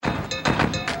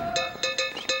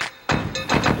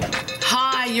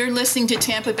you're listening to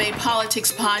Tampa Bay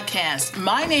Politics Podcast.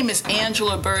 My name is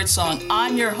Angela Birdsong.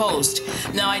 I'm your host.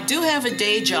 Now, I do have a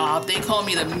day job. They call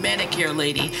me the manicure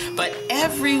lady. But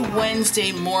every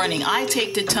Wednesday morning, I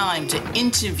take the time to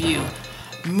interview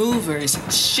movers,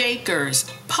 shakers,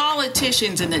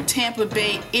 politicians in the Tampa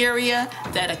Bay area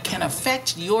that can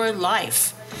affect your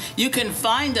life. You can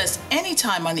find us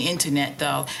anytime on the internet,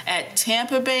 though, at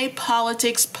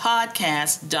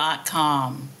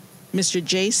tampabaypoliticspodcast.com. Mr.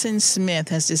 Jason Smith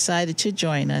has decided to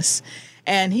join us,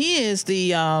 and he is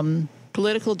the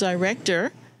political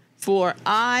director for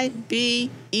IBEW.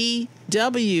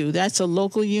 That's a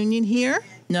local union here,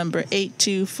 number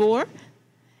 824,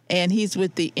 and he's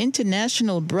with the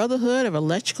International Brotherhood of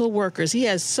Electrical Workers. He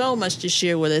has so much to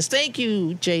share with us. Thank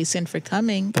you, Jason, for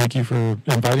coming. Thank you for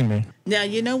inviting me. Now,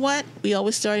 you know what? We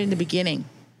always start in the beginning.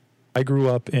 I grew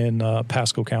up in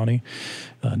Pasco County,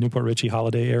 Newport Richey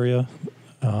Holiday area.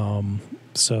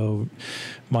 So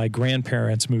my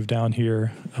grandparents moved down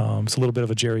here. It's a little bit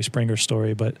of a Jerry Springer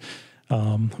story, but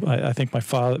I think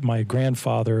my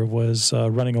grandfather was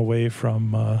running away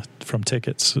from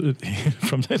tickets. What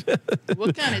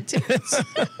kind of tickets?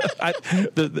 I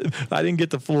didn't get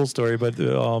the full story, but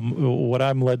what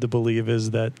I'm led to believe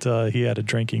is that he had a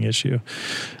drinking issue.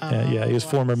 Yeah, he was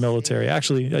former military.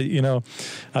 Actually,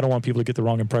 I don't want people to get the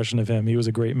wrong impression of him. He was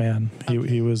a great man. Okay.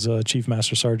 He was a Chief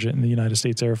Master Sergeant in the United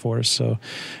States Air Force. So,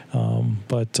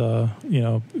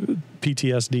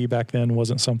 PTSD back then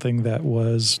wasn't something that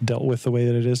was dealt with the way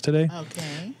that it is today.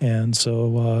 Okay. And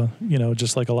so,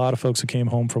 just like a lot of folks who came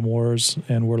home from wars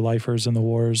and were lifers in the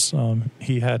wars,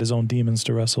 he had his own demons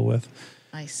to wrestle with.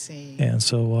 I see. And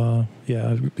so,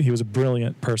 he was a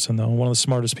brilliant person, though, one of the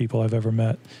smartest people I've ever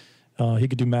met. He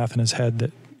could do math in his head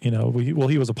that,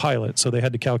 he was a pilot, so they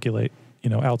had to calculate,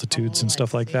 altitudes and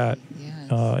stuff like that.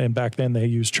 Yes. And back then they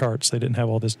used charts. They didn't have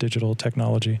all this digital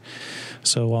technology.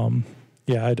 So,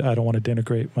 I don't want to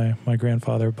denigrate my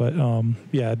grandfather, but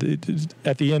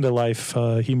at the end of life,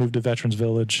 he moved to Veterans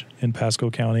Village in Pasco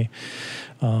County,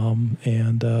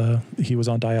 and he was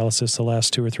on dialysis the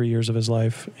last 2 or 3 years of his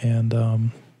life,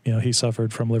 and he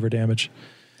suffered from liver damage.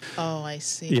 Oh, I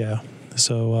see. Yeah.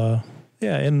 So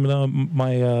and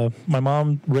my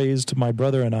mom raised my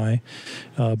brother and I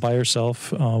by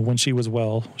herself when she was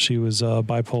well. She was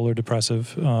bipolar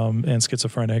depressive and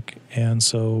schizophrenic, and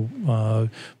so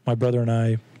my brother and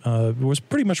I was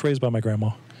pretty much raised by my grandma.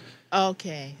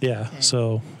 Okay. Yeah. Okay.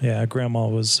 So grandma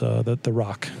was the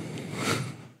rock.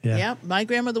 Yeah. Yeah, my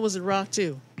grandmother was a rock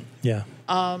too. Yeah.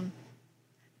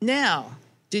 Now,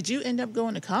 did you end up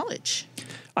going to college?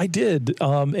 I did,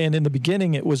 and in the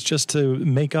beginning, it was just to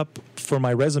make up for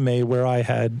my resume where I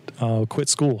had quit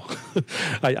school.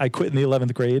 I quit in the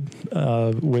 11th grade,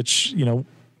 which,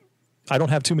 I don't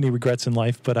have too many regrets in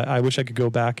life, but I wish I could go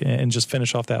back and just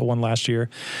finish off that one last year.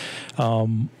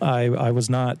 I was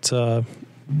not the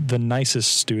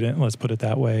nicest student, let's put it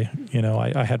that way.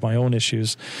 I had my own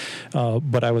issues,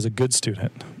 but I was a good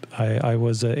student. I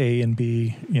was a A and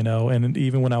B, and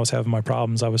even when I was having my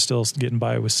problems, I was still getting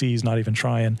by with C's, not even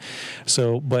trying.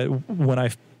 So, but when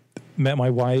I met my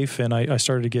wife and I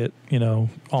started to get,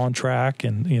 on track,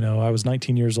 and, I was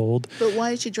 19 years old. But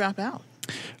why did you drop out?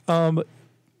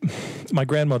 My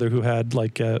grandmother, who had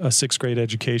like a sixth grade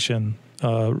education,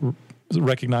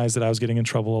 recognized that I was getting in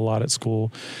trouble a lot at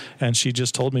school. And she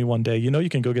just told me one day, you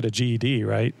can go get a GED,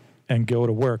 right? And go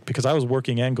to work, because I was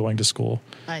working and going to school.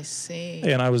 I see.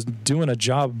 And I was doing a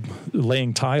job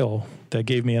laying tile that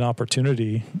gave me an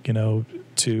opportunity, to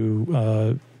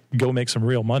go make some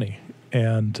real money.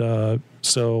 And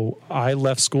so I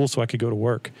left school so I could go to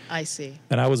work. I see.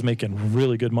 And I was making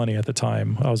really good money at the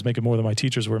time. I was making more than my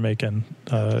teachers were making.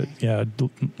 Being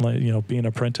an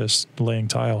apprentice laying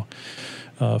tile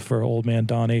for old man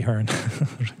Don Ahern.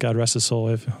 God rest his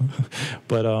soul.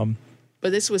 But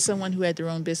this was someone who had their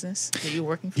own business that you were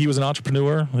working for? He was an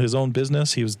entrepreneur, his own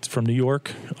business. He was from New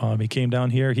York. He came down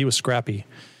here. He was scrappy.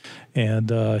 And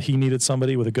he needed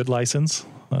somebody with a good license.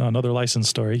 Another license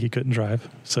story. He couldn't drive.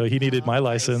 So he needed my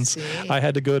license. I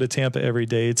had to go to Tampa every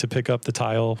day to pick up the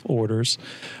tile orders,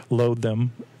 load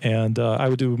them, and I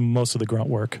would do most of the grunt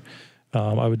work.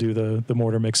 I would do the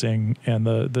mortar mixing and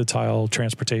the tile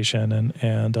transportation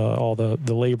and all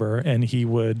the labor, and he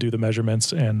would do the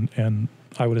measurements and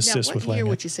I would assist with laying it. What year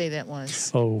would you say that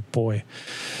was? Oh boy.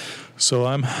 So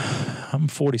I'm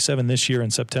 47 this year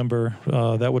in September.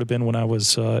 That would have been when I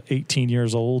was 18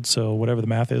 years old. So whatever the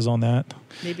math is on that.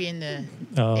 Maybe in the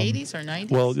 80s or 90s?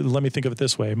 Well, let me think of it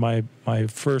this way. My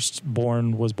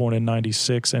firstborn was born in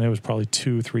 96, and it was probably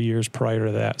 2-3 years prior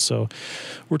to that. So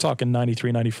we're talking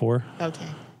 93, 94. Okay.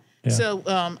 Yeah. So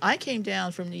I came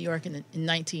down from New York in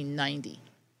 1990.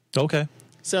 Okay.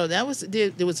 So there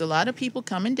was a lot of people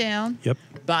coming down, Yep.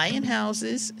 buying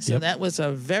houses. So Yep. that was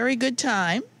a very good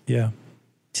time Yeah.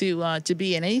 to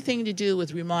be in anything to do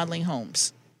with remodeling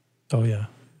homes. Oh, yeah.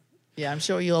 Yeah, I'm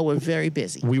sure you all were very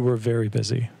busy. We were very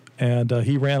busy. And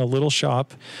he ran a little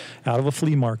shop out of a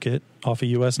flea market off of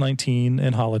US 19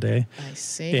 and Holiday. I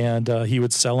see. And he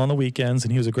would sell on the weekends,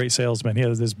 and he was a great salesman. He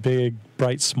had this big,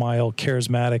 bright smile,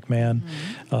 charismatic man.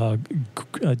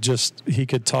 He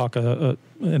could talk an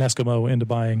Eskimo into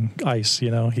buying ice. You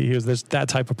know, he was that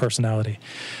type of personality.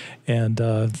 And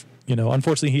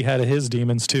unfortunately, he had his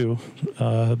demons too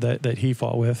that he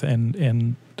fought with,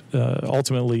 and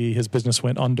ultimately his business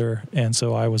went under, and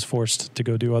so I was forced to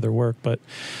go do other work. But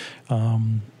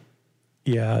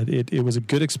it was a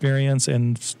good experience,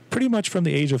 and pretty much from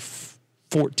the age of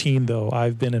 14, though,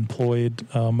 I've been employed.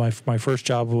 My first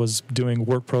job was doing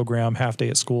work program, half day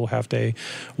at school, half day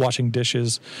washing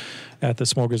dishes at the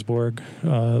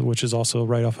Smorgasburg, which is also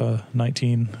right off of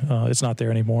 19. It's not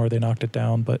there anymore. They knocked it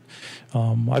down. But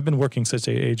I've been working since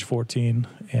age 14.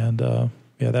 And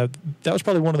that was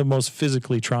probably one of the most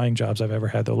physically trying jobs I've ever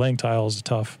had, though. Laying tiles is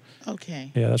tough.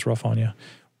 Okay. Yeah, that's rough on you.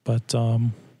 But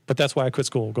that's why I quit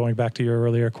school, going back to your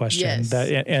earlier question. Yes.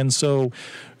 And so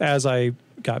as I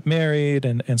got married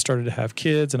and started to have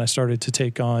kids, and I started to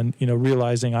take on,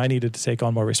 realizing I needed to take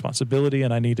on more responsibility,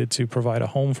 and I needed to provide a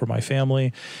home for my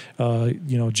family.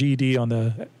 GED on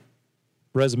the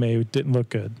resume didn't look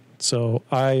good. So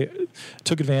I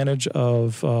took advantage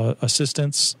of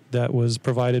assistance that was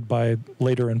provided by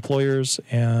later employers,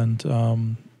 and,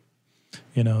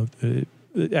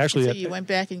 actually, So you went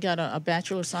back and got a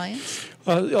Bachelor of Science?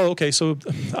 Okay. So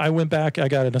I went back. I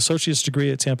got an associate's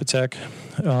degree at Tampa Tech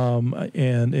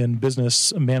in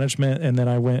business management, and then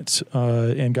I went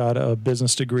and got a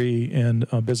business degree in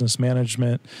business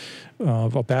management,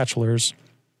 a bachelor's.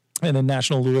 And then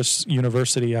National Louis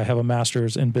University, I have a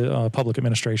master's in public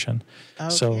administration. Okay.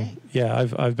 So yeah,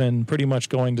 I've been pretty much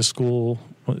going to school.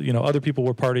 Other people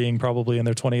were partying probably in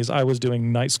their 20s. I was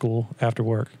doing night school after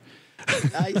work.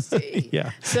 I see.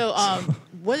 Yeah. So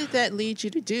what did that lead you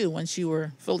to do once you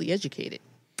were fully educated?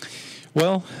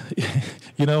 Well,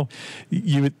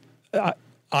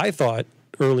 I thought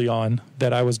early on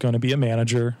that I was going to be a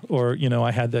manager, or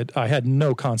I had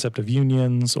no concept of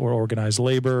unions or organized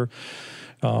labor.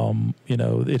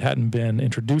 It hadn't been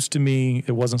introduced to me.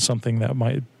 It wasn't something that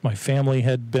my family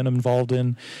had been involved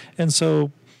in, and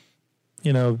so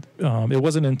it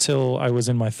wasn't until I was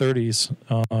in my 30s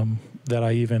that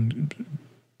I even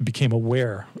became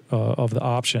aware of the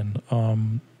option.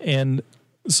 And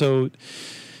so,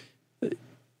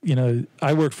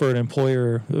 I worked for an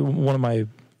employer. One of my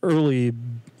early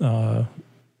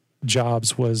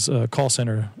jobs was a call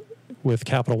center with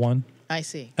Capital One. I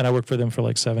see. And I worked for them for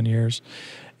like 7 years.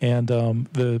 And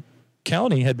the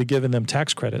county had been giving them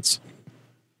tax credits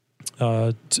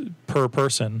per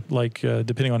person,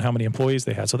 depending on how many employees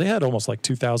they had. So they had almost like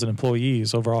 2,000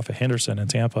 employees over off of Henderson in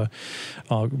Tampa.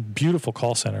 Beautiful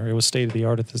call center. It was state of the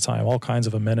art at the time, all kinds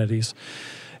of amenities.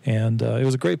 And it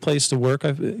was a great place to work,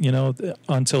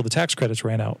 until the tax credits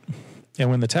ran out. And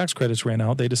when the tax credits ran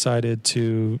out, they decided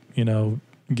to,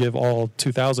 give all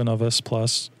 2,000 of us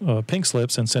plus pink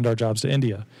slips and send our jobs to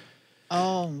India.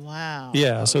 Oh, wow.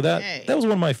 Yeah, okay. So that was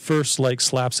one of my first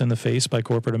slaps in the face by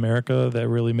corporate America that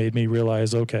really made me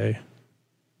realize, okay,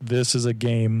 this is a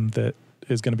game that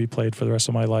is going to be played for the rest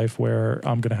of my life, where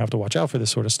I'm going to have to watch out for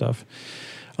this sort of stuff.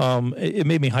 It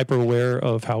made me hyper aware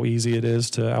of how easy it is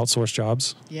to outsource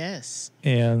jobs. Yes.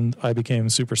 And I became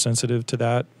super sensitive to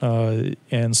that.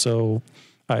 And so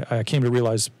I came to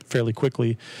realize fairly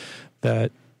quickly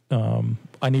that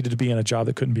I needed to be in a job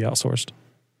that couldn't be outsourced.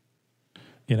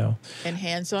 And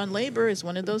hands-on labor is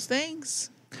one of those things.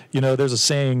 There's a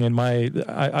saying in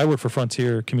I work for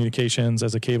Frontier Communications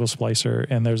as a cable splicer,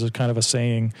 and there's a kind of a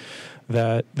saying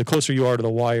that the closer you are to the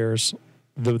wires,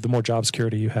 the more job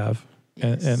security you have.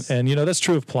 Yes. And that's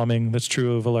true of plumbing, that's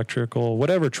true of electrical,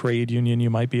 whatever trade union you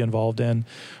might be involved in,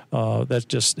 that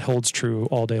just holds true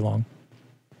all day long.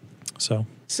 So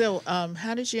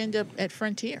how did you end up at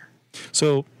Frontier?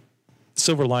 So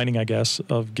silver lining, I guess,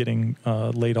 of getting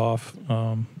laid off,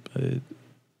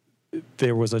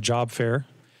 there was a job fair,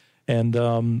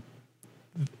 and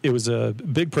it was a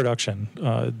big production.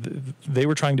 They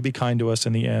were trying to be kind to us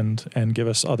in the end and give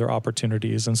us other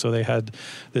opportunities. And so they had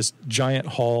this giant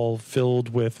hall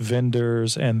filled with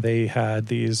vendors, and they had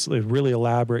these really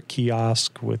elaborate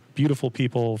kiosks with beautiful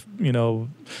people,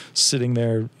 sitting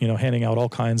there, handing out all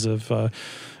kinds of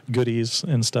goodies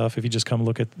and stuff if you just come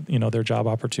look at, their job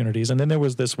opportunities. And then there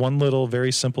was this one little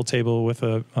very simple table with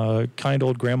a kind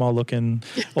old grandma looking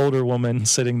older woman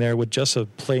sitting there with just a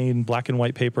plain black and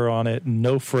white paper on it,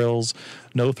 no frills,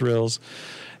 no thrills.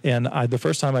 And the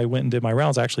first time I went and did my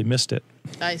rounds, I actually missed it.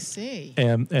 I see.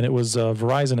 And it was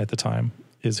Verizon at the time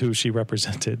is who she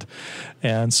represented.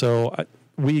 And so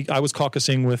I was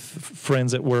caucusing with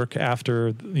friends at work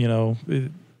after,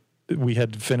 we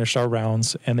had finished our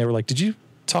rounds, and they were like, "Did you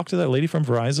talk to that lady from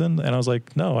Verizon?" And I was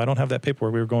like, "No, I don't have that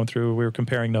paperwork." We were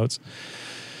comparing notes.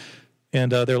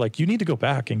 And they're like, "You need to go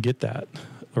back and get that."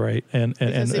 Right. And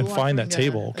find that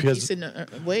table because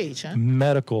wage, huh?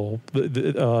 Medical,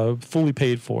 fully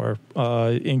paid for,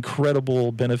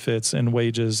 incredible benefits and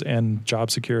wages and job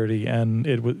security. And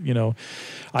it was,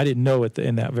 I didn't know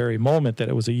in that very moment that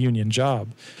it was a union job.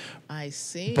 I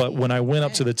see. But when I went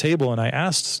up to the table and I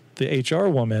asked the HR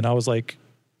woman, I was like,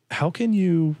 "How can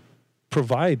you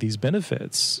provide these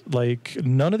benefits? Like,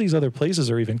 none of these other places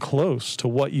are even close to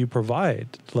what you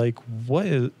provide. Like,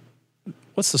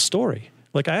 what's the story?"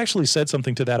 Like, I actually said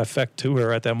something to that effect to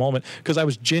her at that moment because I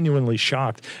was genuinely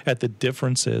shocked at the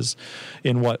differences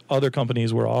in what other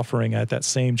companies were offering at that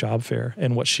same job fair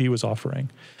and what she was offering.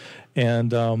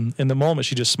 And in the moment,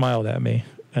 she just smiled at me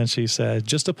and she said,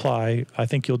 "Just apply. I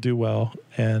think you'll do well."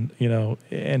 And,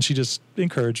 and she just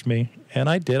encouraged me. And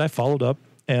I did. I followed up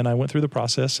and I went through the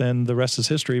process, and the rest is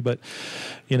history. But,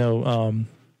 and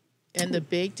the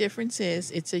big difference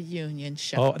is it's a union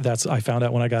shop. Oh, I found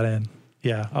out when I got in.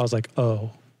 Yeah, I was like,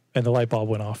 "Oh," and the light bulb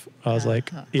went off. I was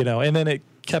like, and then it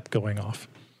kept going off,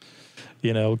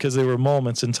 because there were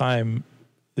moments in time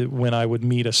when I would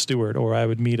meet a steward or I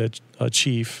would meet a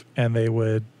chief, and they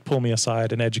would pull me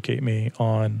aside and educate me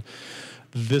on,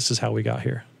 this is how we got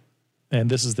here, and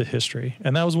this is the history.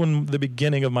 And that was the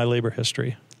beginning of my labor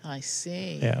history. I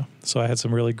see. Yeah, so I had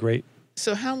some really great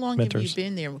So how long mentors. Have you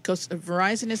been there? Because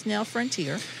Verizon is now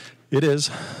Frontier. It is.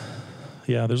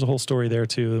 Yeah, there's a whole story there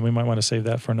too, and we might want to save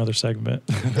that for another segment.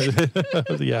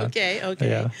 Yeah. Okay.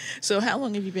 Yeah. So how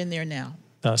long have you been there now?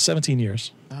 17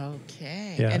 years.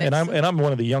 Okay. Yeah, and I'm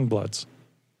one of the young bloods.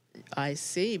 I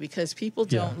see, because people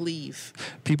don't leave.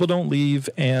 People don't leave,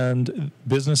 and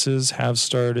businesses have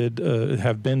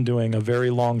been doing a very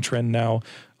long trend now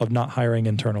of not hiring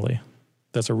internally.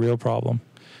 That's a real problem,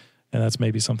 and that's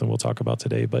maybe something we'll talk about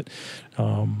today. But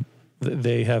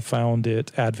they have found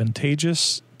it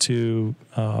advantageous to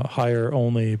hire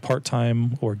only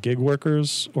part-time or gig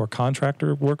workers or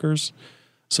contractor workers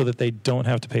so that they don't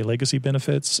have to pay legacy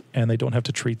benefits and they don't have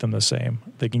to treat them the same.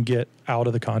 They can get out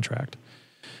of the contract.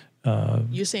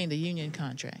 You're saying the union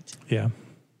contract? Yeah.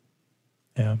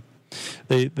 Yeah.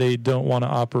 They don't want to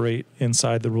operate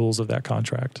inside the rules of that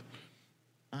contract.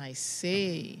 I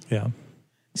see. Yeah.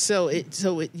 So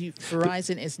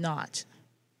Verizon is not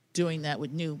doing that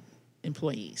with new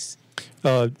employees.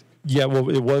 Yeah, well,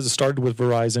 it started with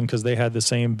Verizon because they had the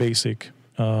same basic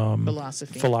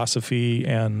philosophy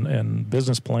and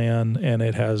business plan, and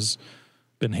it has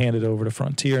been handed over to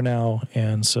Frontier now,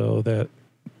 and so that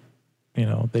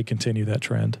they continue that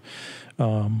trend.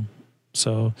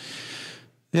 So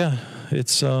yeah,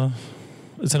 it's an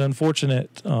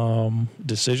unfortunate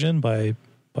decision by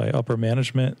upper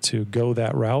management to go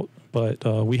that route, but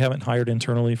we haven't hired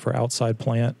internally for outside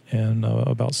plant in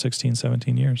about 16,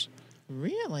 17 years.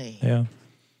 Really? Yeah.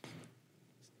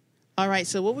 All right,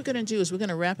 so what we're going to do is we're going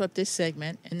to wrap up this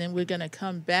segment, and then we're going to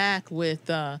come back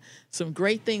with some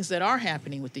great things that are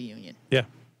happening with the union. Yeah.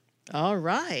 All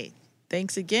right.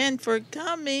 Thanks again for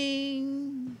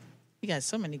coming. We got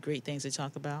so many great things to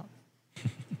talk about.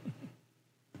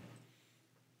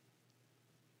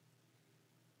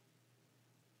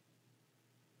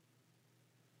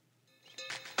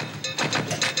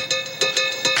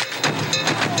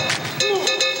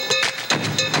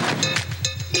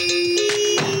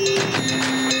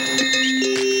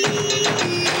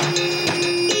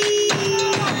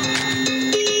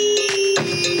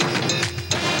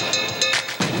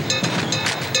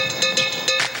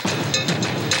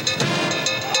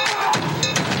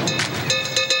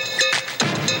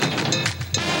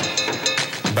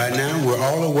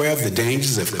 The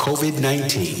dangers of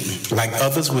COVID-19. Like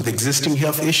others with existing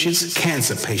health issues,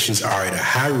 cancer patients are at a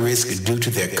high risk due to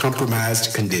their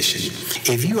compromised condition.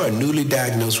 If you are newly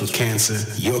diagnosed with cancer,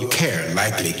 your care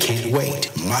likely can't wait.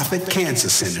 Moffitt Cancer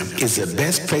Center is the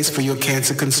best place for your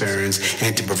cancer concerns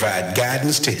and to provide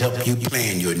guidance to help you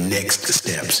plan your next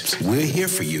steps. We're here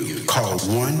for you. Call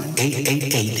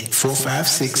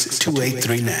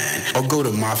 1-888-456-2839 or go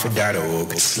to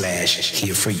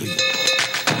moffitt.org/here-for-you.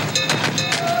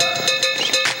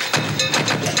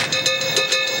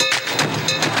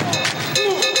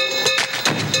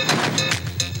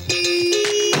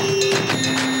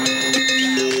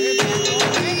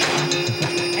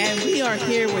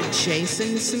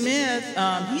 Jason Smith.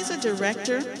 He's a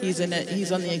director. He's on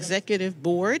the executive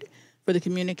board for the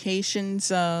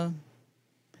communications, as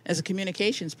a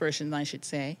communications person, I should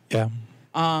say. Yeah.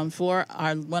 For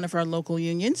one of our local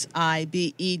unions,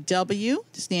 IBEW,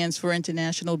 stands for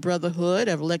International Brotherhood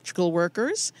of Electrical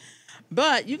Workers.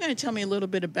 But you're going to tell me a little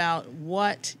bit about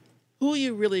who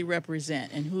you really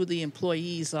represent and who the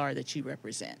employees are that you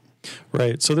represent.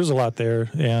 Right. So there's a lot there.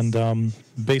 And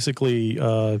basically,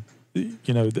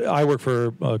 I work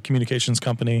for a communications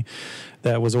company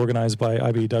that was organized by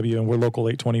IBEW, and we're Local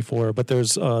 824. But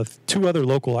there's two other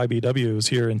local IBEWs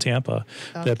here in Tampa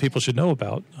that people should know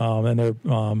about. And they're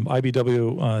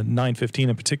IBEW 915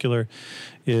 in particular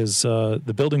is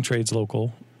the building trades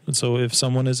local. So if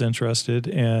someone is interested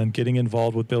in getting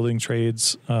involved with building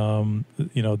trades,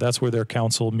 that's where their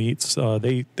council meets.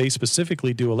 They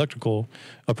specifically do electrical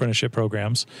apprenticeship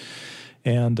programs.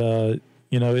 And,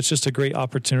 it's just a great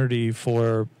opportunity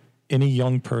for any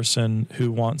young person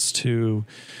who wants to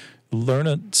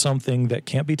learn something that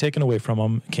can't be taken away from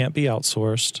them, can't be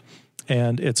outsourced.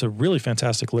 And it's a really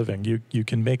fantastic living. You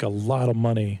can make a lot of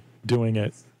money doing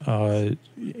it.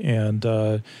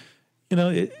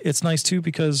 It's nice too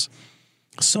because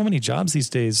so many jobs these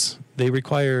days, they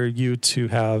require you to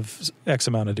have X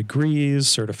amount of degrees,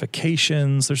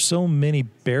 certifications. There's so many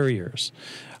barriers.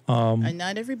 And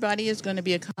not everybody is going to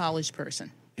be a college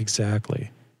person. Exactly.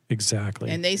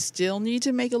 And they still need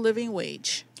to make a living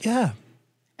wage. Yeah.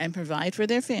 And provide for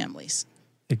their families.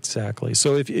 Exactly.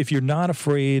 So if you're not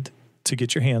afraid to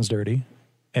get your hands dirty,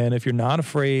 and if you're not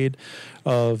afraid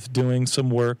of doing some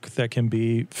work that can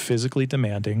be physically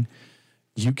demanding,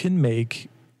 you can make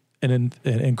an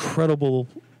incredible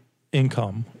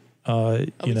income,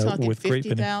 with great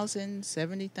 $50,000,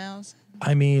 $70,000.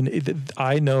 I mean,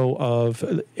 I know of,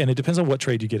 and it depends on what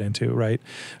trade you get into, right?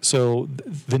 So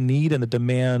the need and the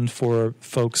demand for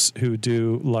folks who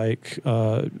do like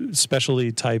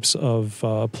specialty types of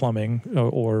plumbing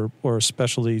or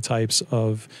specialty types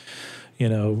of,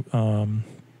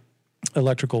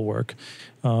 electrical work,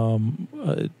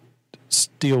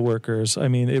 steel workers. I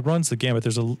mean, it runs the gamut.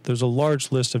 There's a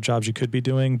large list of jobs you could be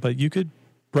doing, but you could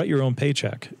write your own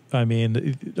paycheck. I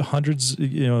mean, hundreds,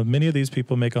 many of these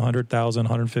people make $100,000,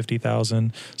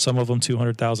 $150,000, some of them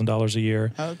 $200,000 a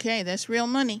year. Okay, that's real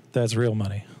money. That's real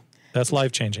money. That's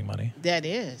life-changing money. That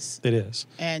is. It is.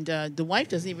 And the wife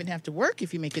doesn't even have to work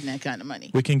if you're making that kind of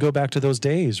money. We can go back to those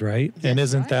days, right? That's and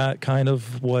isn't right. that kind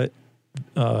of what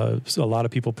a lot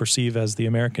of people perceive as the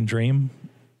American dream?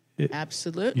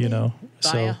 Absolutely.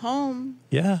 Buy a home.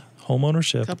 Yeah, home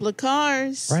ownership. A couple of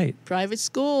cars. Right. Private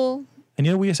school.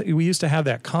 And, we used to have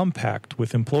that compact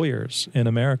with employers in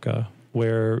America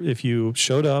where if you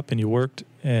showed up and you worked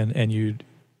and you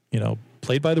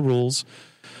played by the rules,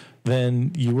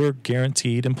 then you were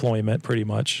guaranteed employment pretty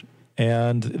much.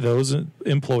 And those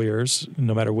employers,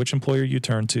 no matter which employer you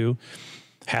turned to,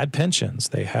 had pensions.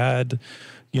 They had,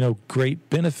 great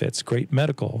benefits, great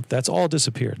medical. That's all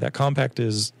disappeared. That compact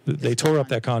they tore up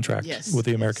that contract with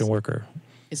the American worker.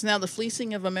 It's now the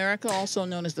fleecing of America, also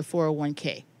known as the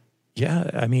 401k. Yeah,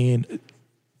 I mean,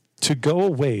 to go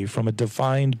away from a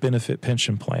defined benefit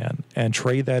pension plan and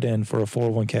trade that in for a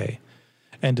 401k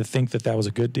and to think that was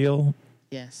a good deal.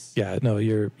 Yes. Yeah, no,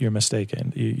 you're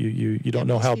mistaken. You don't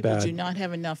know how bad. People do not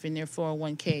have enough in their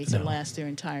 401k to last their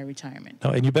entire retirement. No,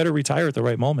 and you better retire at the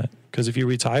right moment, because if you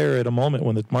retire at a moment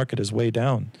when the market is way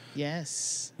down.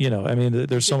 Yes. I mean,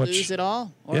 there's so much. Lose it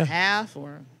all, or half,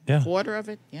 or a quarter of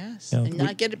it. Yes, and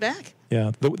not get it back.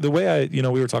 Yeah, the way we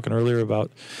were talking earlier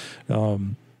about,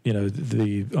 the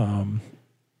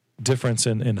difference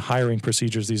in hiring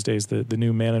procedures these days, the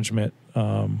new management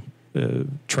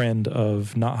trend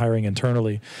of not hiring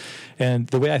internally. And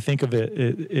the way I think of it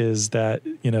is that,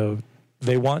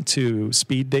 they want to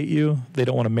speed date you. They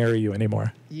don't want to marry you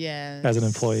anymore. Yes. As an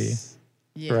employee.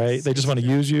 Yes. Right? They just want to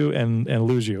use you and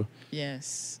lose you.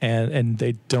 Yes. And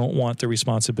they don't want the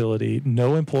responsibility.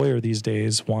 No employer these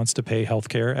days wants to pay health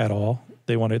care at all.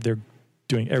 They're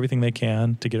doing everything they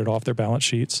can to get it off their balance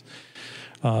sheets.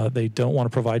 They don't want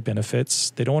to provide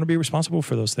benefits. They don't want to be responsible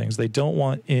for those things. They don't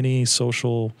want any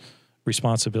social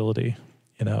responsibility,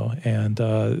 and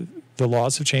the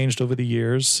laws have changed over the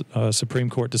years. Supreme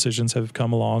Court decisions have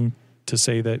come along to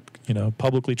say that,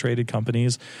 publicly traded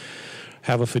companies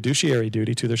have a fiduciary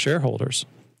duty to their shareholders.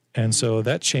 And so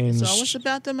that changed. It's always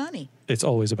about the money. It's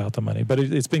always about the money, but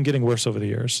it's been getting worse over the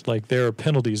years. Like there are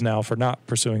penalties now for not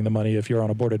pursuing the money if you're on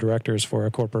a board of directors for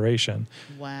a corporation.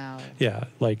 Wow. Yeah,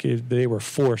 like they were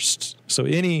forced. So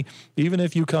even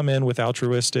if you come in with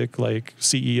altruistic like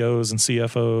CEOs and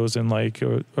CFOs and like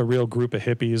a real group of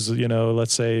hippies, you know,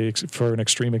 let's say for an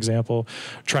extreme example,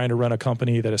 trying to run a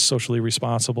company that is socially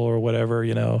responsible or whatever,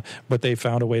 you know, but they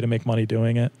found a way to make money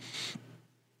doing it.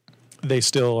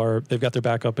 They've got their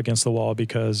back up against the wall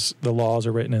because the laws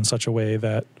are written in such a way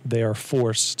that they are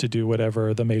forced to do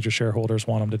whatever the major shareholders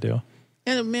want them to do.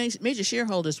 And the major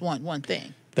shareholders want one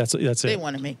thing. That's it. They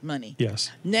want to make money.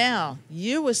 Yes. Now,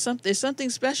 there's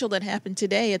something special that happened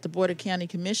today at the Board of County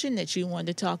Commission that you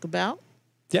wanted to talk about.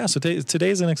 Yeah, so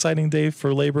today's an exciting day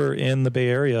for labor in the Bay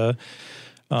Area.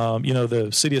 You know,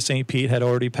 the city of St. Pete had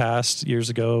already passed years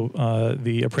ago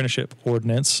the apprenticeship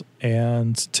ordinance,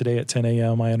 and today at 10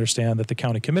 a.m. I understand that the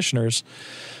county commissioners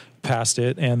passed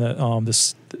it, and the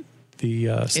city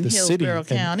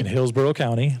in Hillsborough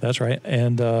County, that's right,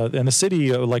 and the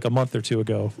city like a month or two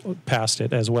ago passed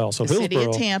it as well. So the Hillsborough, city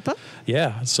of Tampa.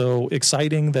 Yeah, so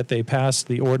exciting that they passed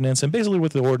the ordinance, and basically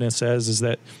what the ordinance says is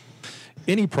that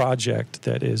any project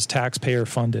that is taxpayer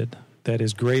funded that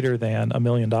is greater than $1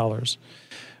 million.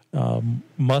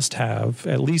 Must have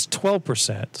at least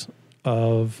 12%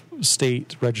 of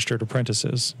state registered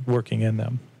apprentices working in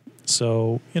them.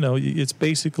 So, you know, it's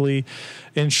basically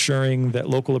ensuring that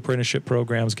local apprenticeship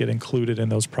programs get included in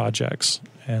those projects.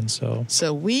 And so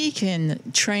we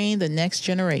can train the next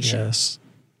generation. Yes,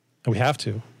 we have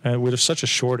to. And there's such a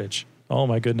shortage. Oh,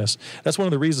 my goodness. That's one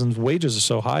of the reasons wages are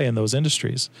so high in those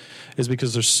industries is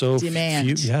because there's so few.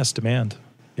 Yes, demand.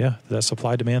 Yeah, that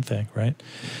supply-demand thing, right?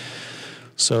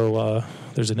 So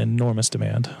there's an enormous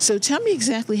demand. So tell me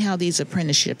exactly how these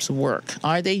apprenticeships work.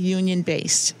 Are they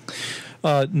union-based?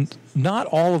 Not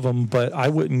all of them, but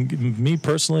me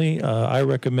personally, I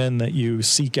recommend that you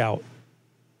seek out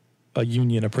a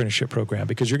union apprenticeship program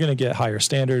because you're going to get higher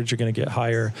standards, you're going to get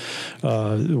higher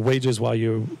wages while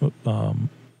you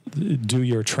do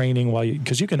your training,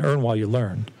 because you can earn while you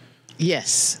learn.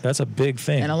 Yes. That's a big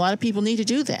thing. And a lot of people need to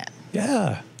do that.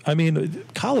 Yeah. I mean,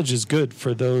 college is good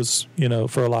for those, you know,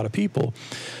 for a lot of people.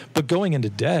 But going into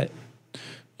debt,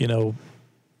 you know,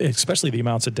 especially the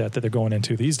amounts of debt that they're going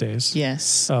into these days.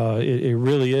 Yes. It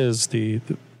really is the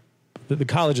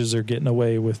colleges are getting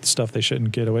away with stuff they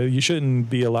shouldn't get away. You shouldn't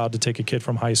be allowed to take a kid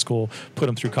from high school, put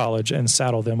them through college, and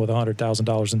saddle them with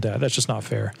 $100,000 in debt. That's just not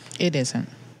fair. It isn't.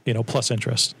 You know, plus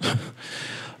interest.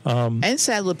 And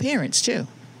saddle the parents, too.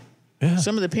 Yeah.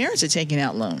 Some of the parents are taking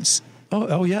out loans.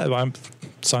 Oh yeah.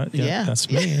 That's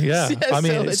me. Yeah. I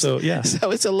mean, so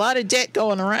it's a lot of debt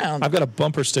going around. I've got a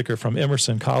bumper sticker from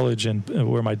Emerson College and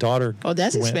where my daughter. Oh,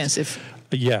 that's went. Expensive.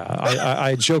 Yeah,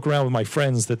 I joke around with my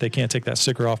friends that they can't take that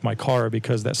sticker off my car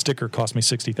because that sticker cost me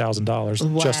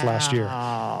 $60,000 just last year.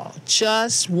 Wow,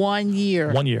 just 1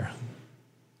 year. 1 year.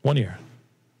 1 year.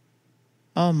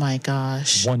 Oh my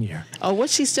gosh. 1 year. Oh,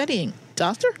 what's she studying?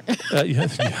 Doctor? Yeah,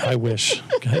 I wish.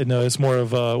 No, it's more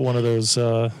of one of those,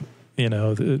 the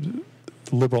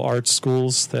liberal arts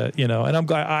schools that, you know,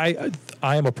 and I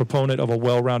am a proponent of a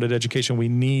well-rounded education. We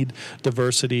need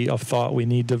diversity of thought. We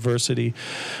need diversity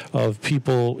of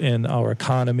people in our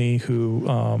economy who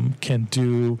can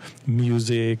do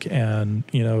music and,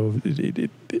 you know,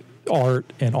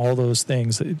 art and all those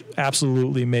things. It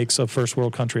absolutely makes a first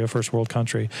world country a first world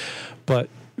country. But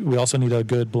we also need a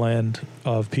good blend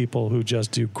of people who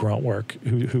just do grunt work,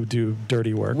 who do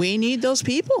dirty work. We need those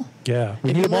people. Yeah,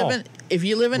 we need them all. If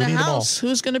you live in a house,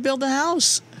 who's going to build the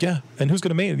house? Yeah, and who's going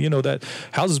to make, you know, that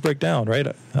houses break down,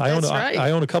 right? I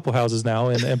own a couple houses now,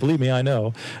 and believe me, I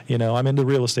know. You know, I'm into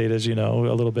real estate, as you know,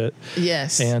 a little bit.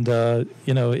 Yes. And,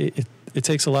 you know, it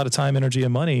takes a lot of time, energy,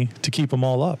 and money to keep them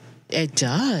all up. It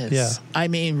does. Yeah. I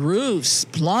mean, roofs,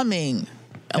 plumbing,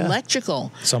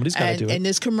 electrical. Somebody's got to do it. And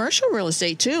there's commercial real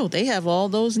estate, too. They have all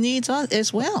those needs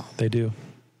as well. They do.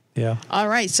 Yeah. All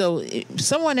right. So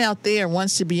someone out there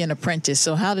wants to be an apprentice.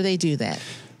 So how do they do that?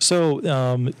 So,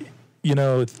 you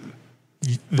know,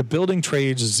 the building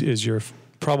trades is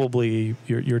probably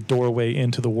your doorway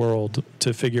into the world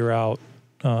to figure out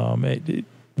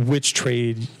which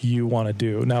trade you want to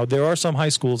do. Now, there are some high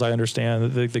schools, I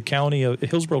understand. The county of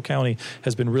Hillsborough County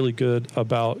has been really good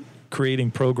about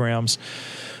creating programs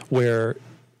where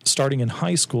starting in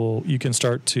high school, you can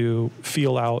start to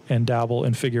feel out and dabble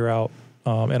and figure out,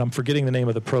 and I'm forgetting the name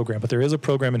of the program, but there is a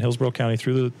program in Hillsborough County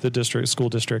through the school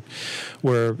district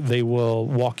where they will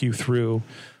walk you through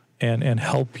and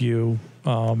help you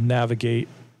navigate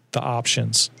the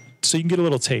options so you can get a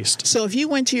little taste. So if you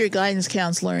went to your guidance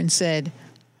counselor and said,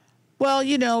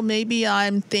 Well, maybe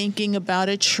I'm thinking about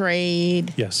a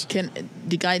trade. Yes. Can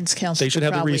the guidance counselor? They should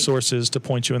have the resources to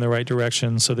point you in the right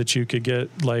direction so that you could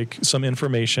get like some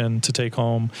information to take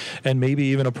home, and maybe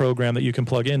even a program that you can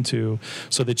plug into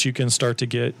so that you can start to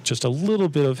get just a little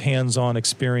bit of hands-on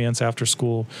experience after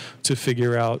school to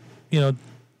figure out,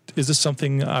 is this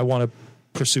something I want to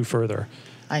pursue further?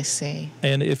 I see.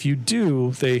 And if you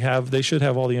do, they should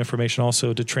have all the information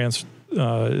also to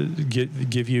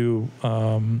give you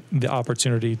the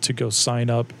opportunity to go sign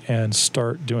up and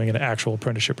start doing an actual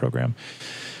apprenticeship program.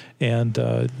 And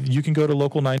you can go to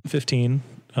Local 915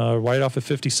 right off of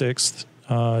 56th.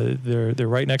 They're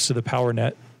right next to the Power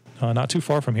Net, not too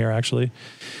far from here actually.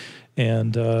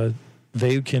 And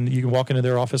you can walk into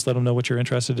their office, let them know what you're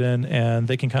interested in, and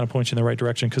they can kind of point you in the right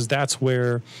direction, because that's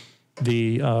where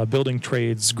the building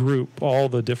trades group, all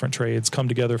the different trades, come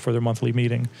together for their monthly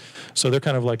meeting. So they're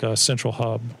kind of like a central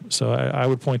hub. So I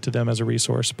would point to them as a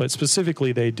resource. But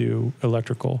specifically, they do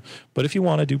electrical. But if you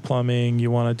want to do plumbing,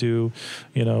 you want to do,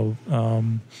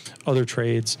 other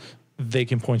trades, they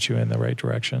can point you in the right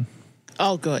direction.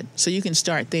 Oh, good. So you can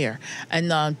start there.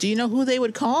 And do you know who they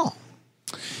would call?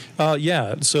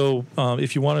 Yeah. So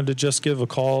if you wanted to just give a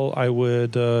call, I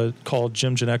would call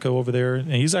Jim Janecko over there.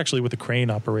 And he's actually with the crane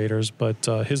operators, but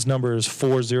his number is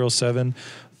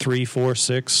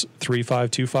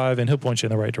 407-346-3525, and he'll point you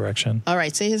in the right direction. All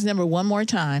right. Say his number one more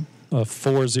time.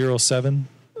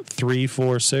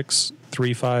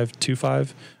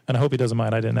 407-346-3525. And I hope he doesn't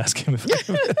mind. I didn't ask him.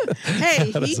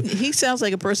 Hey, he sounds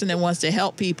like a person that wants to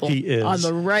help people. He is. On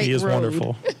the right road. He is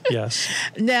wonderful. Yes.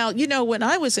 Now, when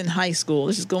I was in high school,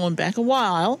 this is going back a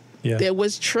while, there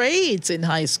was trades in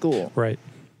high school. Right.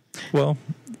 Well,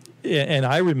 and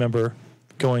I remember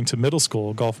going to middle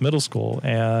school, Gulf Middle School,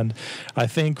 and I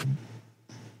think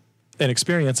an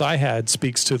experience I had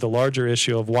speaks to the larger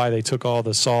issue of why they took all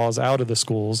the saws out of the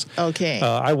schools. Okay.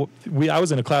 I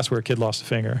was in a class where a kid lost a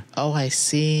finger. Oh, I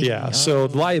see. Yeah. Oh. So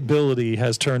liability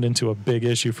has turned into a big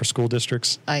issue for school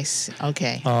districts. I see.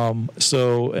 Okay. It's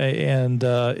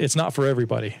not for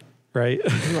everybody, right?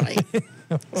 Right.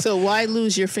 So why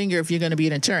lose your finger if you're going to be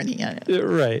an attorney?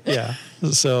 Right. Yeah.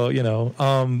 So,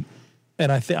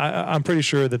 and I'm pretty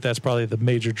sure that's probably the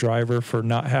major driver for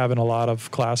not having a lot of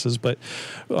classes, but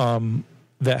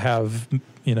that have,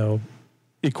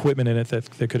 equipment in it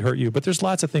that could hurt you. But there's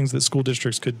lots of things that school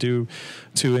districts could do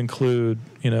to include,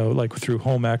 like through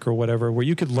home ec or whatever, where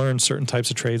you could learn certain types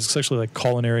of trades, especially like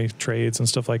culinary trades and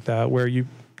stuff like that, where the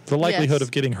likelihood of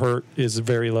getting hurt is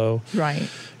very low, right?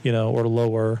 Or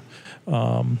lower.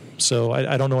 So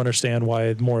I don't understand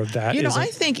why more of that isn't. I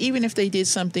think even if they did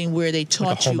something where they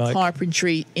taught you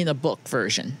carpentry in a book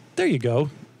version. There you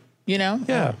go.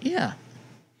 Yeah. Yeah.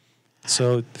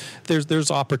 So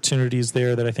there's opportunities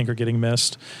there that I think are getting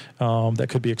missed, that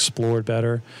could be explored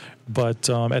better. But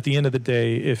at the end of the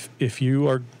day, if you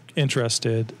are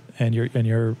interested and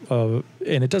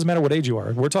it doesn't matter what age you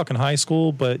are. We're talking high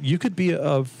school, but you could be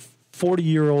a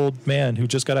 40-year-old man who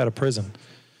just got out of prison.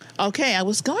 Okay, I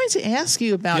was going to ask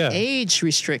you about age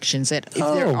restrictions, if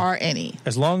there are any.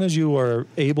 As long as you are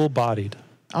able-bodied,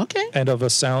 and of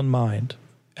a sound mind,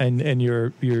 and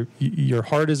your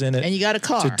heart is in it, and you got a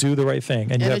car to do the right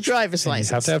thing, and you have a driver's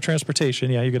license. You have to have transportation.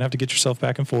 Yeah, you're gonna have to get yourself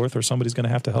back and forth, or somebody's gonna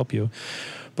have to help you.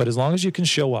 But as long as you can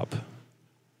show up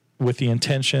with the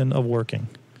intention of working,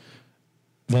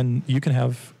 then you can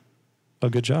have a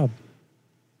good job.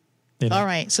 All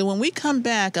right. So when we come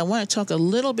back, I want to talk a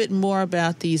little bit more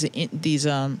about these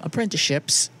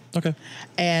apprenticeships. Okay.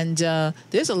 And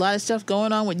there's a lot of stuff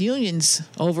going on with unions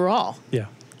overall. Yeah.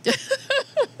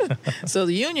 So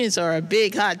the unions are a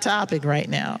big hot topic right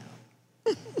now.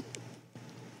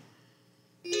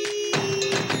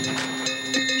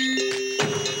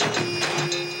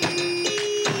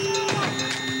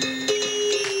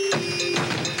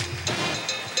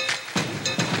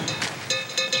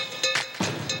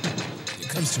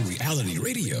 To reality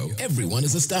radio, everyone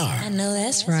is a star. I know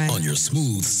that's right. On your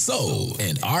smooth soul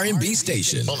and R&B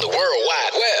station. On the World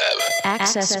Wide Web.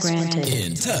 Access granted.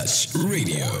 In Touch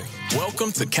Radio.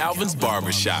 Welcome to Calvin's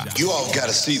Barbershop. You all got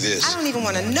to see this. I don't even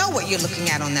want to know what you're looking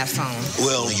at on that phone.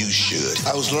 Well, you should.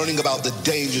 I was learning about the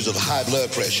dangers of high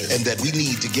blood pressure and that we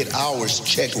need to get ours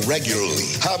checked regularly.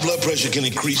 High blood pressure can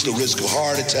increase the risk of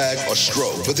heart attack or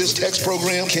stroke, but this text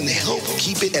program can help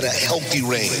keep it at a healthy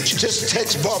range. Just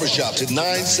text Barbershop to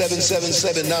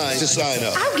 97779 to sign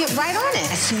up. I'll get right on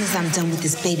it as soon as I'm done with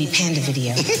this baby panda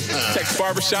video. Text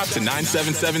Barbershop to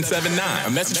 97779. A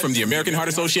message from the American Heart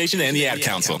Association and the Ad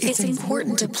Council. It's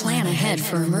important to plan ahead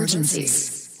for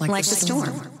emergencies, like the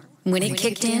storm. When it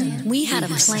kicked in, we had a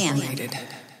plan.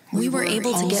 We were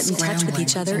able to get in touch with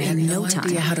each other in no time.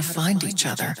 Idea how to find each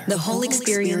other. The whole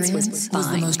experience was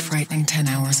the most frightening 10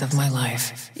 hours of my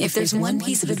life. If there's one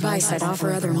piece of advice I'd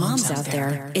offer other moms out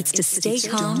there, it's to stay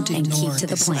calm and keep to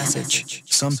the plan.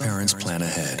 Some parents plan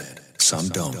ahead, some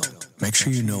don't. Make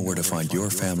sure you know where to find your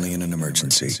family in an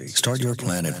emergency. Start your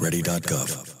plan at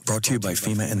ready.gov. Brought to you by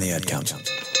FEMA and the Ad Council.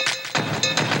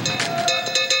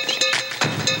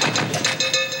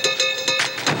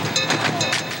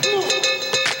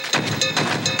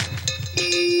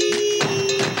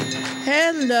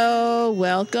 Hello,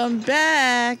 welcome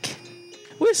back.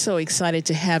 We're so excited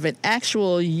to have an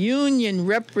actual union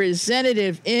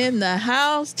representative in the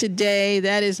house today.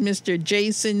 That is Mr.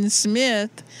 Jason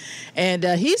Smith. And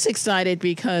he's excited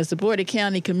because the Board of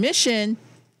County Commission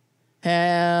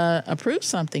approved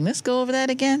something. Let's go over that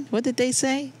again. What did they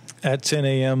say? At 10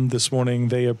 a.m. this morning,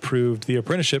 they approved the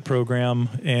apprenticeship program,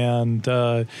 and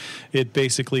it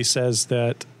basically says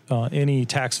that any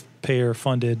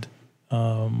taxpayer-funded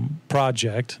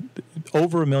project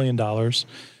over $1 million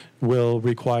will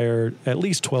require at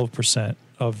least 12%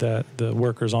 of the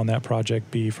workers on that project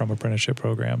be from apprenticeship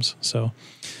programs. So,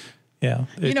 yeah.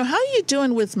 How are you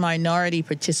doing with minority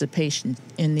participation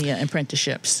in the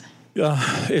apprenticeships?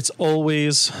 It's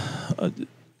always,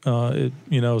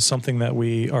 something that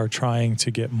we are trying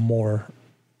to get more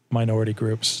minority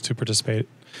groups to participate.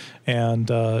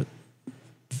 And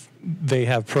they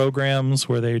have programs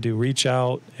where they do reach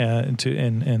out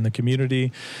in the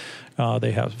community.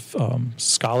 They have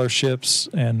scholarships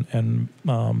and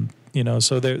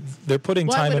so they're putting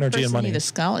time, energy, and money. Need a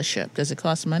scholarship? Does it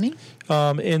cost money?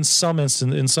 In some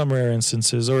rare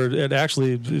instances, or it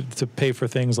actually to pay for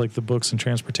things like the books and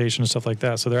transportation and stuff like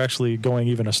that. So they're actually going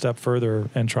even a step further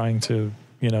and trying to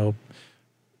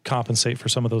compensate for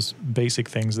some of those basic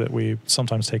things that we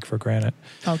sometimes take for granted.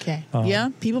 Okay.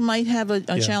 People might have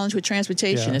a challenge with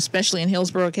transportation, especially in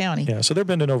Hillsborough County. Yeah, so they're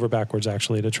bending over backwards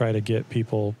actually to try to get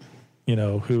people,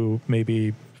 who may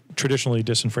be traditionally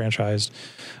disenfranchised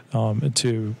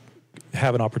to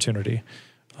have an opportunity.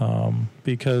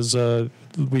 Because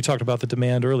we talked about the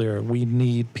demand earlier. We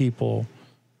need people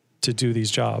to do these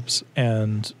jobs.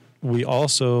 And we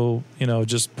also,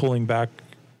 just pulling back,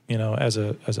 as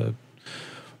a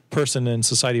person in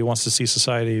society who wants to see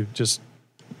society just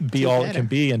be all it can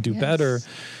be and do better.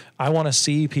 I want to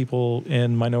see people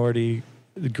in minority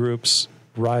groups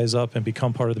rise up and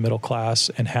become part of the middle class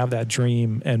and have that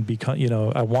dream and become,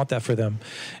 I want that for them.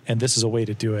 And this is a way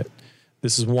to do it.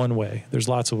 This is one way. There's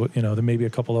lots of, there may be a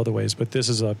couple other ways, but this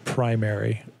is a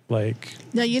primary,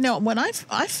 Now, when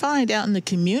I find out in the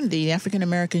community, the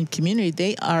African-American community,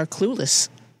 they are clueless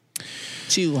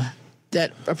to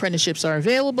that apprenticeships are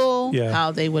available,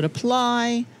 how they would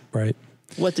apply, right,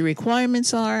 what the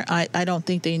requirements are. I don't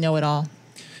think they know it all.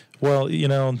 Well,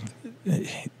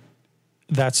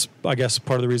 that's, I guess,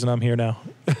 part of the reason I'm here now.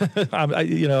 I'm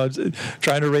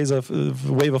trying to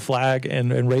wave a flag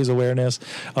and raise awareness,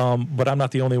 but I'm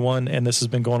not the only one, and this has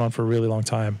been going on for a really long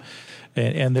time.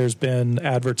 And there's been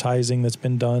advertising that's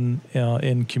been done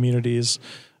in communities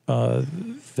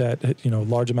that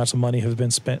large amounts of money have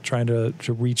been spent trying to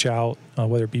reach out,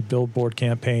 whether it be billboard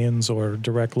campaigns or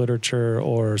direct literature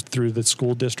or through the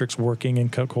school districts working in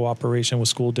cooperation with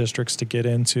school districts to get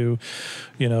into,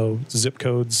 zip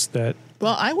codes that.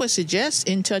 Well, I would suggest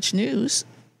In Touch News.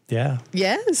 Yeah.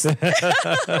 Yes.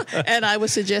 And I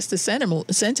would suggest the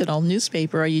Sentinel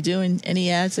newspaper. Are you doing any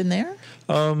ads in there?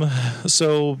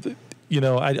 So.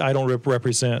 I don't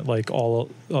represent all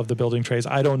of the building trades.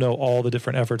 I don't know all the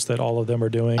different efforts that all of them are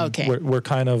doing. Okay. We're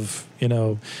kind of,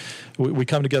 we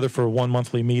come together for one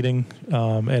monthly meeting,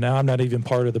 and I'm not even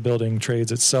part of the building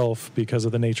trades itself because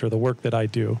of the nature of the work that I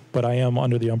do. But I am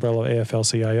under the umbrella of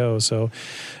AFL-CIO, so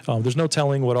there's no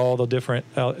telling what all the different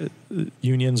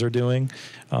unions are doing.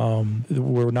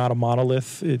 We're not a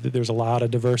monolith. There's a lot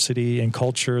of diversity in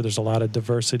culture. There's a lot of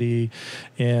diversity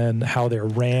in how they're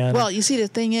ran. Well, you see, the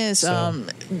thing is,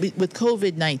 with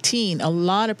COVID-19, a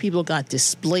lot of people got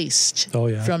displaced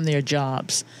from their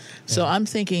jobs. So I'm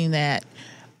thinking that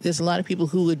there's a lot of people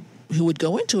who would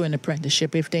go into an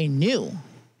apprenticeship if they knew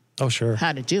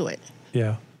how to do it.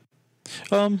 Yeah.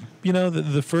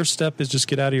 The first step is just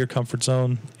get out of your comfort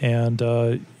zone, and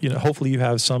hopefully you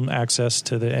have some access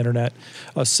to the internet.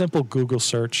 A simple Google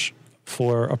search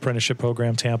for Apprenticeship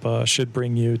Program Tampa should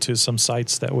bring you to some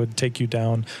sites that would take you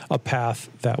down a path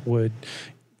that would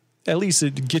at least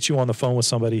get you on the phone with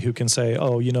somebody who can say,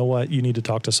 oh, you know what, you need to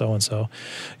talk to so-and-so.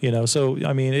 So,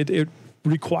 I mean, it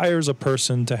requires a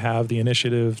person to have the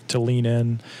initiative to lean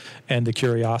in and the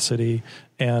curiosity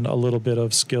and a little bit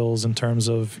of skills in terms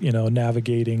of,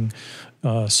 navigating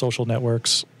social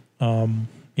networks.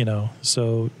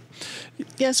 So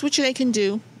yes, which they can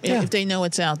do if they know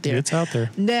it's out there. It's out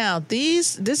there. Now,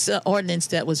 this ordinance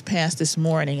that was passed this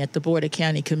morning at the Board of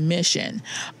County Commission,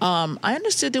 I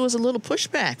understood there was a little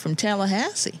pushback from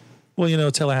Tallahassee.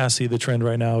 Well, Tallahassee, the trend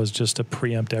right now is just to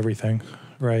preempt everything,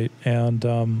 right?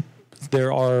 And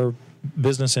there are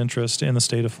business interests in the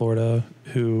state of Florida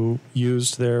who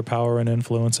used their power and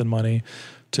influence and money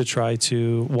to try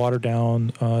to water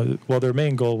down. Their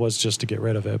main goal was just to get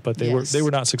rid of it, but they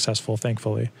were not successful,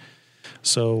 thankfully.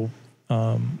 So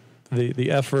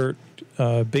the effort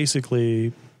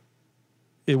basically,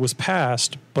 it was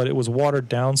passed, but it was watered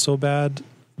down so bad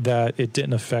that it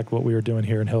didn't affect what we were doing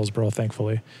here in Hillsborough,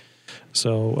 thankfully.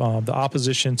 So the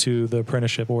opposition to the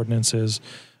apprenticeship ordinances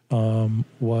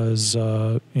was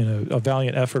a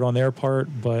valiant effort on their part,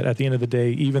 but at the end of the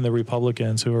day, even the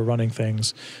Republicans who were running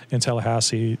things in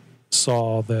Tallahassee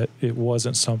saw that it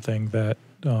wasn't something that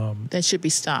that should be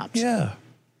stopped. Yeah,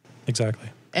 exactly.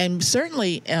 And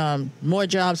certainly, more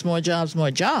jobs.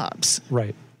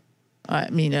 Right. I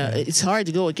mean, it's hard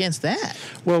to go against that.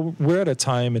 Well, we're at a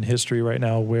time in history right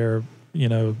now where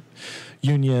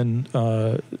union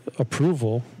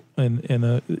approval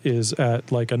is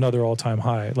at like another all-time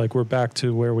high. Like we're back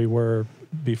to where we were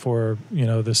before, the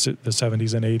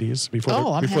 70s and 80s,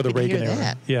 before the Reagan era.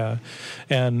 That. Yeah,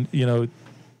 and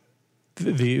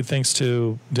the thanks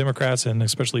to Democrats and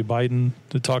especially Biden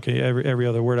to talk every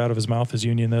other word out of his mouth is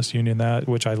union this, union that,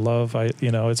 which I love.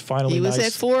 It's finally he was nice.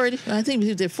 At Ford. I think he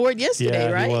was at Ford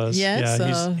yesterday, right? He was. Yes.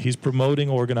 Yeah, he's promoting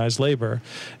organized labor,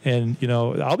 and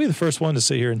I'll be the first one to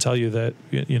sit here and tell you that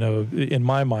in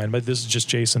my mind, but this is just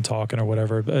Jason talking or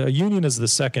whatever. A union is the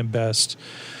second best,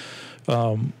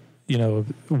 way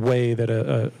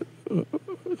that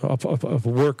a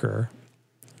worker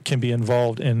can be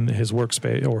involved in his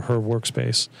workspace or her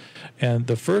workspace. And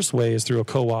the first way is through a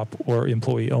co-op or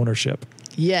employee ownership.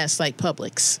 Yes, like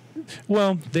Publix.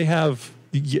 Well, they have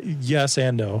yes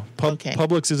and no.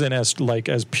 Publix isn't as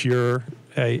pure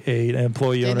an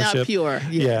employee They're ownership. Not pure.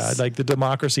 Yes. Yeah, like the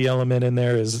democracy element in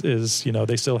there is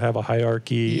they still have a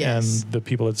hierarchy, yes. and the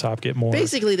people at the top get more.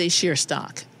 Basically, they share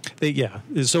stock.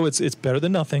 So it's better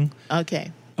than nothing.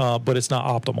 Okay. But it's not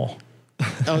optimal.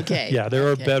 Okay. Yeah,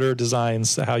 there are better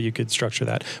designs to how you could structure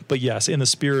that. But yes, in the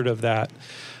spirit of that,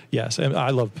 yes. And I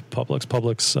love Publix.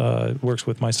 Publix works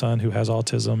with my son who has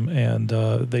autism, and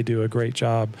they do a great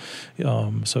job.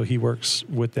 So he works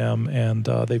with them, and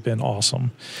they've been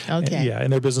awesome. Okay.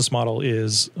 And their business model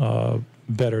is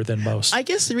better than most. I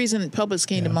guess the reason Publix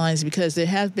came to mind is because there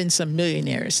have been some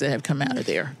millionaires that have come out of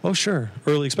there. Oh, sure.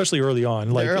 Especially early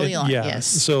on. Yes.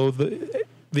 So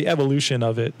the evolution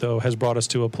of it, though, has brought us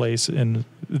to a place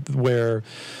where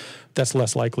that's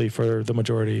less likely for the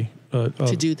majority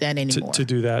to do that anymore. To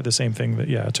do that, the same thing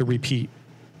to repeat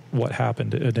what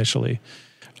happened initially,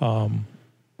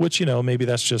 which maybe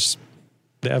that's just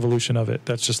the evolution of it.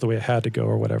 That's just the way it had to go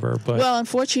or whatever. But well,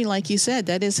 unfortunately, like you said,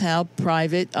 that is how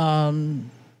private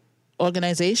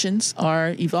organizations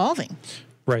are evolving.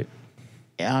 Right.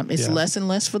 It's less and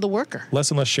less for the worker.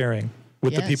 Less and less sharing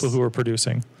with the people who are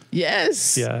producing.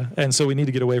 Yes. Yeah, and so we need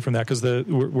to get away from that because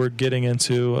we're getting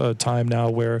into a time now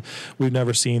where we've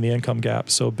never seen the income gap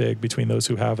so big between those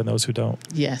who have and those who don't.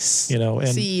 Yes. And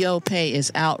CEO pay is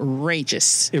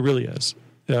outrageous. It really is.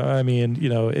 I mean,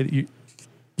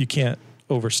 you can't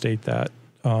overstate that.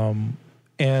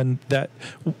 And that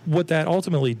what that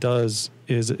ultimately does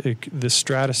is the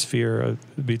stratosphere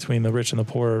between the rich and the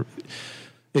poor.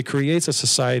 It creates a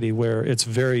society where it's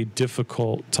very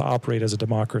difficult to operate as a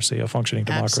democracy, a functioning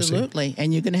democracy. Absolutely.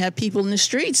 And you're going to have people in the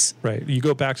streets. Right. You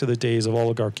go back to the days of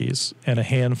oligarchies and a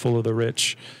handful of the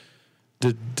rich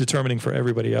determining for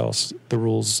everybody else the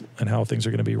rules and how things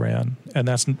are going to be ran. And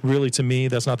that's really, to me,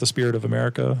 that's not the spirit of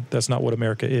America. That's not what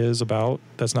America is about.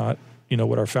 That's not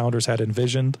what our founders had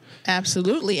envisioned.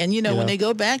 Absolutely. And, when they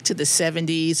go back to the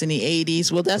 70s and the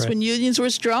 80s, well, that's when unions were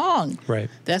strong. Right.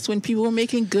 That's when people were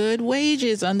making good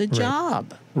wages on the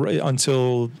job. Right.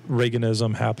 Until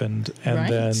Reaganism happened. And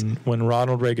then when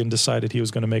Ronald Reagan decided he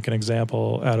was going to make an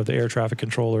example out of the air traffic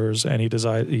controllers, and he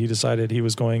decided he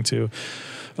was going to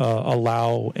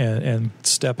allow and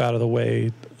step out of the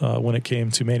way when it came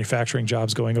to manufacturing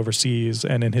jobs going overseas.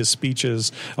 And in his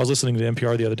speeches, I was listening to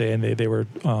NPR the other day, and they were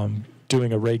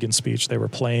doing a Reagan speech. They were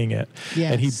playing it.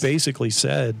 Yes. And he basically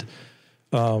said,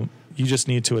 you just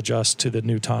need to adjust to the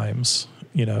new times.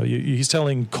 He's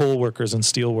telling coal workers and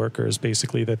steel workers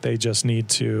basically that they just need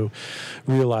to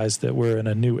realize that we're in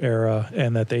a new era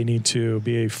and that they need to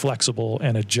be flexible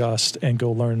and adjust and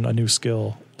go learn a new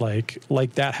skill. Like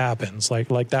that happens.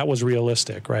 Like that was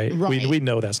realistic, right? We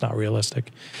know that's not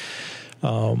realistic.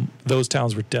 those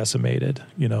towns were decimated.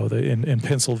 You know, in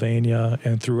Pennsylvania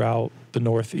and throughout the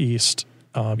Northeast,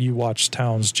 you watched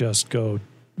towns just go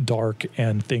dark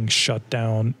and things shut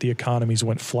down. The economies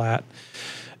went flat,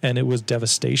 and it was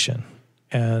devastation.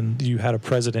 And you had a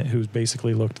president who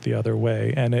basically looked the other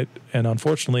way. And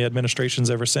unfortunately, administrations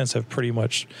ever since have pretty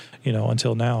much, you know,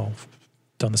 until now,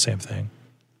 done the same thing.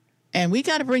 And we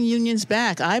got to bring unions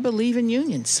back. I believe in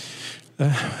unions.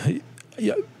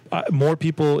 More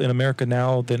people in America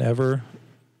now than ever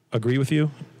agree with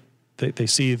you. They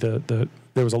see there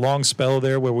was a long spell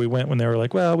there where we went when they were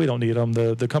like, well, we don't need them.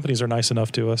 The companies are nice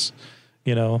enough to us.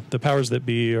 You know, the powers that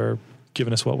be are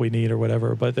giving us what we need or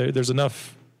whatever. But there's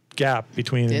enough gap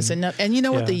between. There's enough. And you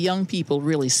know what? The young people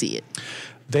really see it.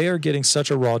 They are getting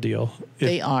such a raw deal.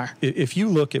 They are. If you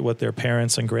look at what their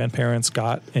parents and grandparents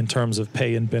got in terms of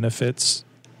pay and benefits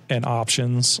and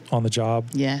options on the job.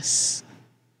 Yes.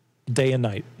 Day and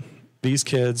night. These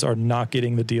kids are not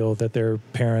getting the deal that their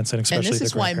parents and especially their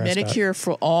grandparents got. And this is why Medicare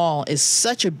for All is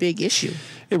such a big issue.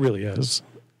 It really is.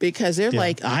 Because they're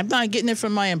like, I'm not getting it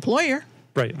from my employer.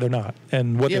 Right, they're not.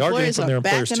 And what they are getting from their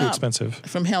employer is too expensive.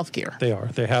 From healthcare. They are.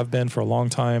 They have been for a long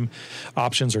time.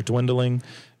 Options are dwindling.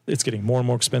 It's getting more and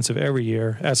more expensive every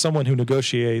year. As someone who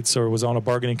negotiates or was on a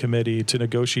bargaining committee to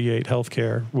negotiate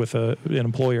healthcare with an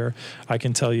employer, I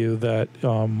can tell you that,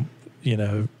 you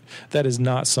know, that is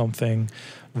not something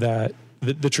that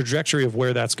the trajectory of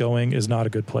where that's going is not a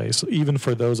good place, even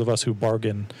for those of us who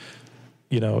bargain,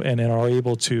 you know, and are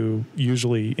able to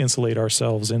usually insulate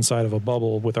ourselves inside of a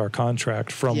bubble with our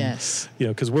contract from, you know,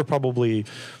 because we're probably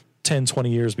 10, 20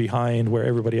 years behind where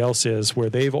everybody else is, where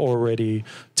they've already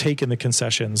taken the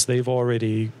concessions. They've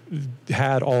already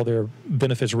had all their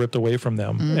benefits ripped away from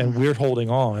them. And we're holding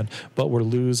on, but we're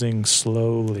losing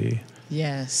slowly.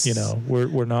 Yes. You know,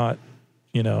 we're not,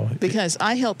 you know. Because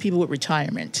I help people with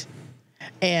retirement.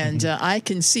 And I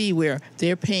can see where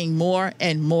they're paying more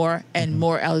and more and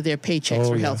more out of their paychecks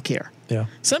for health care. Yeah.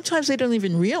 Sometimes they don't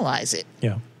even realize it.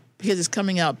 Yeah. Because it's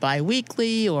coming out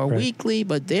biweekly or weekly,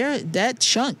 but that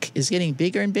chunk is getting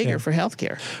bigger and bigger for health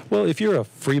care. Well, if you're a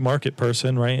free market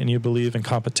person, right, and you believe in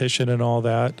competition and all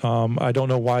that, I don't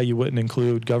know why you wouldn't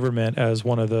include government as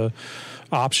one of the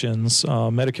options.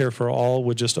 Medicare for All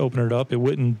would just open it up. It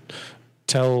wouldn't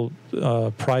tell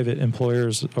private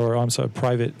employers or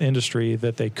private industry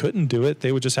that they couldn't do it.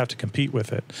 They would just have to compete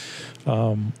with it.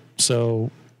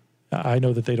 So I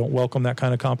know that they don't welcome that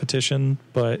kind of competition,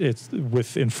 but it's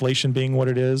with inflation being what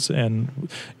it is, and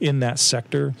in that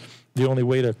sector, the only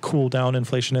way to cool down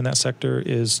inflation in that sector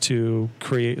is to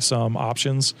create some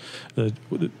options.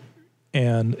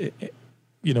 And,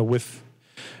 you know, with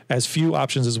as few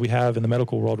options as we have in the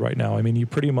medical world right now, I mean, you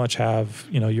pretty much have,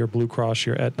 you know, your Blue Cross,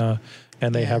 your Aetna,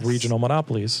 and they have regional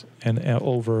monopolies and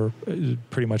over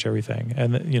pretty much everything.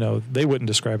 And, you know, they wouldn't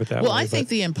describe it that way. Well, I think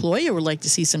the employer would like to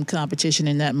see some competition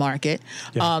in that market.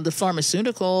 The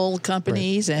pharmaceutical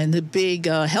companies and the big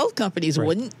health companies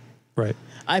wouldn't. Right.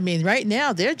 I mean, right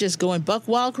now, they're just going buck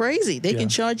wild crazy. They can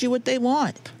charge you what they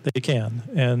want. They can.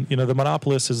 And, you know, the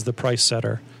monopolist is the price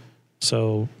setter.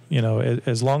 So, you know,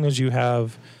 as long as you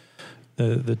have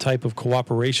the type of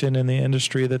cooperation in the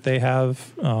industry that they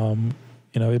have,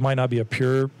 you know, it might not be a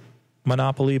pure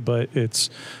monopoly, but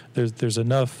there's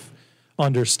enough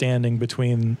understanding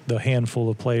between the handful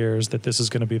of players that this is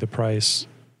going to be the price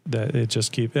that it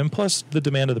just keeps. And plus the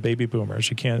demand of the baby boomers.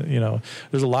 You can't, you know,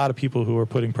 there's a lot of people who are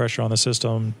putting pressure on the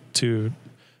system to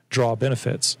draw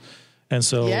benefits. And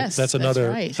so that's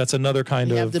another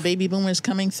kind of. You have the baby boomers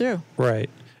coming through. Right.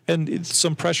 And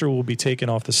some pressure will be taken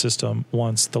off the system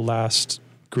once the last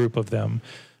group of them,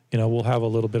 you know, will have a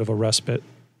little bit of a respite.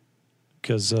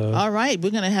 All right,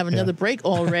 we're going to have another break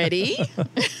already.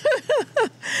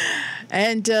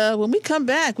 And when we come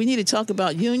back, we need to talk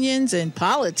about unions and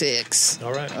politics.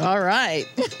 All right. All right.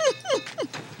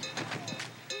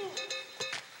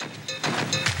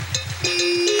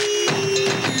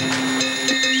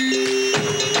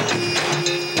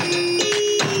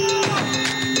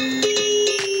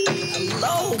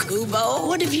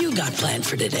 What have you got planned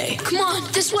for today? Come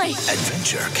on, this way.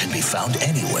 Adventure can be found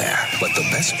anywhere, but the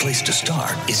best place to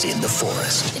start is in the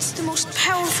forest. It's the most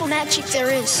powerful magic there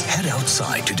is. Head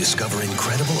outside to discover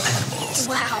incredible animals.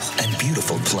 Wow. And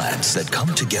beautiful plants that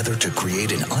come together to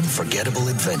create an unforgettable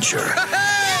adventure.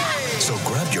 So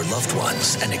grab your loved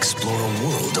ones and explore a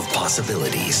world of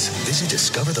possibilities. Visit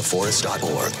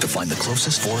discovertheforest.org to find the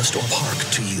closest forest or park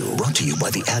to you. Brought to you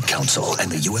by the Ad Council and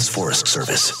the U.S. Forest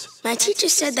Service. My teacher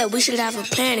said that we should have a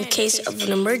plan in case of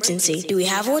an emergency. Do we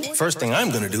have one? First thing I'm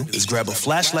going to do is grab a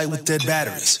flashlight with dead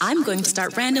batteries. I'm going to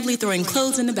start randomly throwing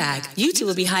clothes in the bag. You two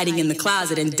will be hiding in the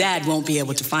closet and Dad won't be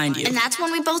able to find you. And that's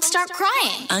when we both start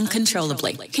crying.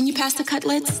 Uncontrollably. Can you pass the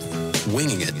cutlets?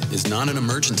 Winging it is not an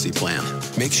emergency plan.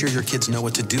 Make sure your kids know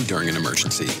what to do during an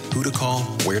emergency, who to call,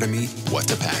 where to meet, what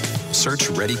to pack. Search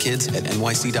Ready Kids at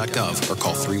nyc.gov or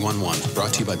call 311.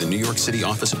 Brought to you by the New York City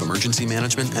Office of Emergency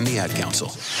Management and the Ad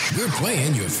Council. We're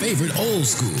playing your favorite old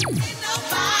school.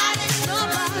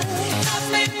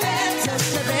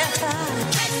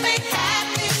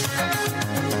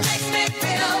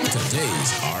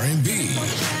 Today's R&B.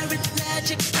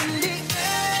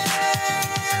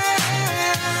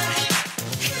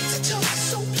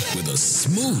 With a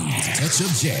smooth touch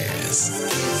of jazz.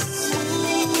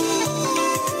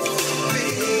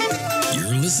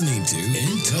 You're listening to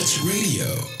In Touch Radio.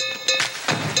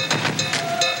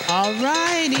 All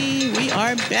righty, we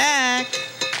are back.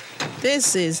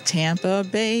 This is Tampa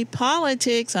Bay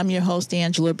Politics. I'm your host,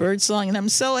 Angela Birdsong, and I'm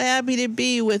so happy to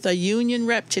be with a union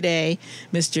rep today,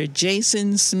 Mr.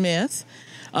 Jason Smith.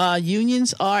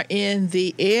 Unions are in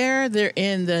the air. They're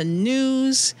in the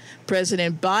news.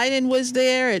 President Biden was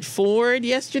there at Ford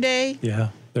yesterday.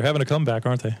 Yeah, they're having a comeback,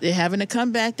 aren't they? They're having a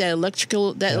comeback. That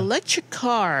electric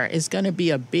car is going to be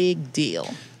a big deal.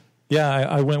 Yeah,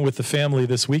 I went with the family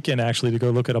this weekend, actually, to go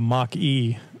look at a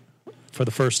Mach-E for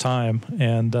the first time,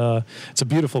 and it's a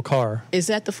beautiful car. Is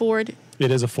that the Ford?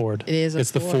 It is a Ford. It is a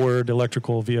It's Ford. the Ford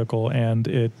electrical vehicle, and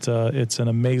it's an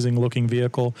amazing-looking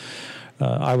vehicle.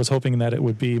 I was hoping that it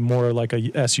would be more like a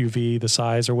SUV, the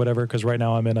size or whatever, because right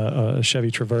now I'm in a Chevy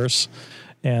Traverse,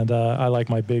 and I like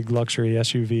my big luxury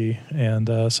SUV,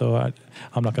 and so I'm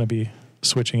not going to be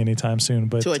switching anytime soon.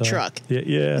 But to a truck.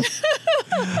 Yeah.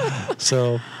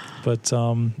 So... But,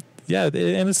 yeah,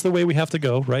 and it's the way we have to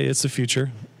go, right? It's the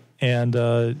future. And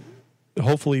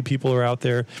hopefully people are out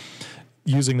there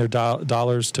using their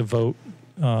dollars to vote.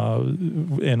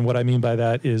 And what I mean by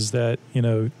that is that,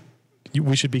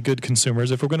 we should be good consumers.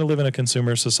 If we're going to live in a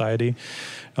consumer society,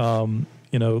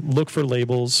 look for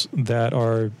labels that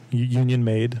are union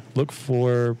made. Look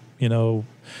for,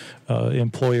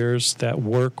 employers that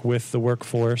work with the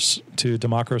workforce to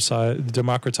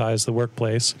democratize the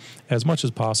workplace as much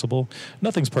as possible.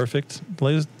 Nothing's perfect.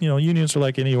 Unions are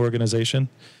like any organization.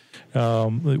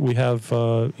 We have,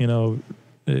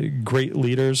 great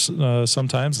leaders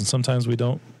sometimes, and sometimes we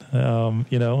don't.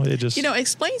 It just...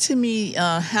 explain to me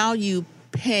how you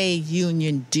pay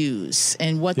union dues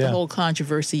and what the whole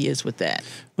controversy is with that.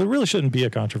 Well, it really shouldn't be a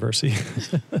controversy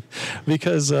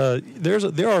because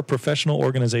there are professional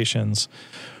organizations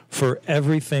for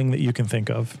everything that you can think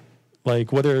of.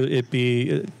 Like whether it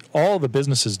be all the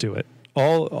businesses do it.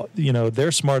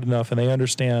 They're smart enough and they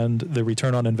understand the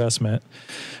return on investment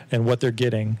and what they're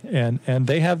getting, and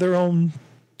they have their own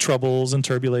troubles and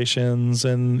turbulations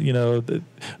and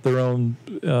their own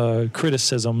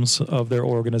criticisms of their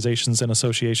organizations and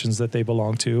associations that they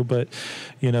belong to. But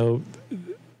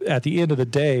at the end of the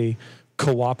day,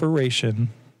 cooperation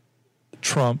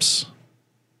trumps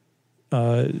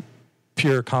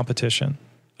pure competition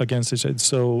against each other.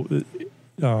 So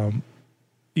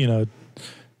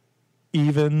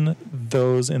even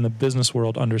those in the business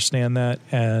world understand that,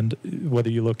 and whether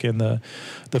you look in the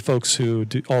folks who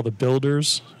do, all the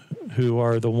builders who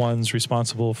are the ones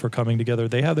responsible for coming together,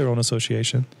 they have their own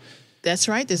association. That's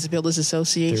right. There's the Builders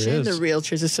Association, the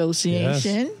Realtors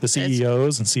Association. Yes. The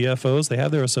CEOs and CFOs, they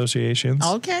have their associations.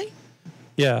 Okay.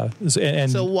 Yeah. And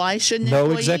so why shouldn't no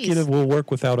employees? Executive will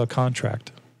work without a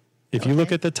contract. If you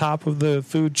look at the top of the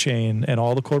food chain and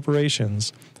all the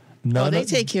corporations, they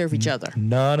take care of each other.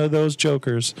 None of those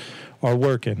jokers are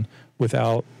working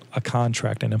without a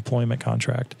contract, an employment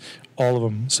contract. All of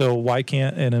them. So why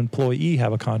can't an employee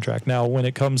have a contract? Now, when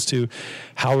it comes to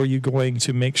how are you going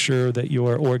to make sure that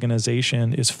your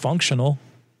organization is functional,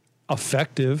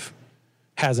 effective,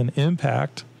 has an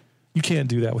impact, you can't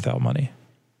do that without money.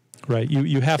 Right.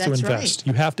 You have to invest. Right.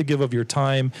 You have to give of your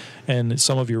time and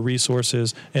some of your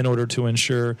resources in order to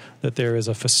ensure that there is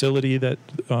a facility that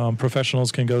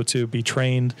professionals can go to, be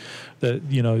trained, that,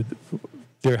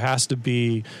 there has to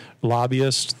be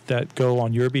lobbyists that go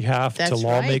on your behalf to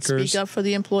lawmakers. Right. Speak up for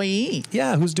the employee.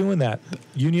 Yeah, who's doing that?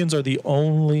 Unions are the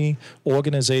only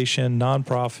organization,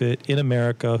 nonprofit in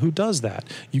America who does that.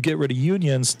 You get rid of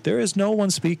unions, there is no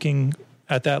one speaking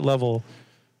at that level.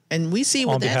 And we see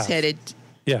where that's headed.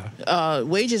 Yeah.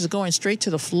 Wages are going straight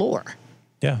to the floor.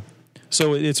 Yeah.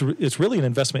 So it's really an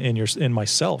investment in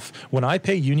myself. When I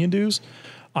pay union dues,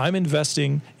 I'm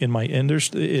investing in my in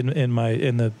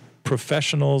the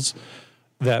professionals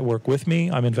that work with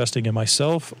me. I'm investing in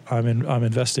myself. I'm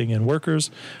investing in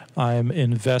workers. I'm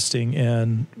investing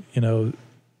in,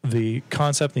 the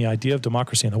concept and the idea of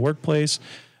democracy in the workplace.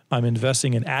 I'm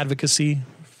investing in advocacy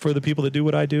for the people that do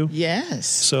what I do. Yes.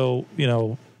 So,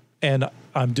 and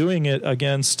I'm doing it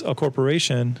against a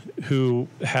corporation who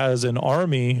has an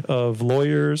army of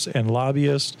lawyers and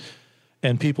lobbyists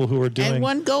and people who are doing... And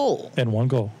one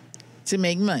goal. To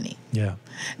make money. Yeah.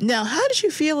 Now, how did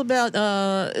you feel about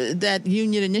that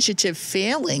union initiative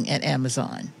failing at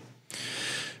Amazon?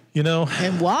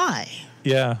 And why?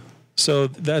 Yeah. So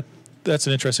that's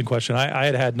an interesting question. I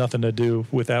had nothing to do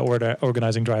with that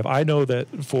organizing drive. I know that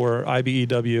for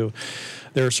IBEW,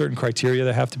 there are certain criteria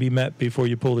that have to be met before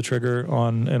you pull the trigger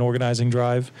on an organizing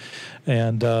drive.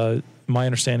 And my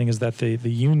understanding is that the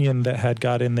union that had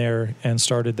got in there and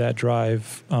started that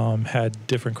drive had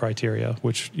different criteria,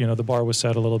 which, the bar was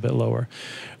set a little bit lower.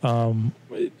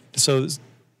 So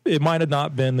it might have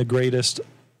not been the greatest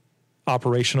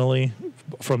operationally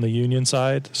from the union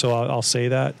side. So I'll say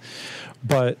that.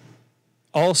 But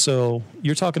also,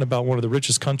 you're talking about one of the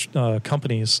richest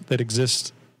companies that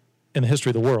exist in the history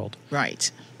of the world.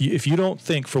 Right. If you don't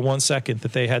think for one second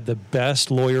that they had the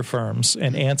best lawyer firms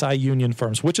and anti-union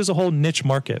firms, which is a whole niche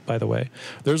market, by the way.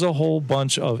 There's a whole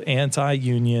bunch of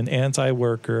anti-union,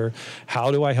 anti-worker,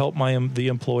 how do I help the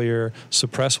employer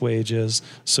suppress wages,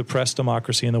 suppress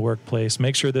democracy in the workplace,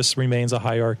 make sure this remains a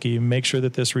hierarchy, make sure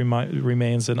that this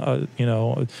remains an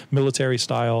military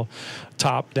style,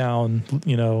 top-down,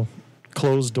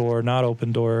 closed door, not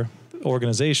open door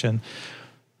organization.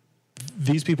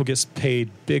 These people get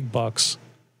paid big bucks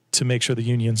to make sure the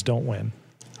unions don't win.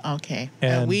 Okay.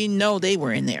 And we know they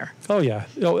were in there. Oh, yeah.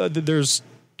 There's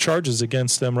charges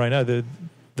against them right now.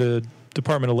 The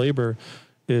Department of Labor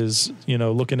is,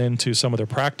 looking into some of their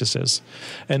practices.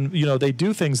 And, they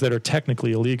do things that are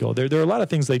technically illegal. There are a lot of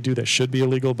things they do that should be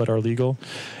illegal but are legal.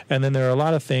 And then there are a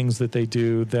lot of things that they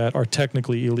do that are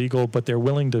technically illegal, but they're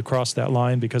willing to cross that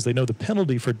line because they know the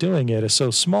penalty for doing it is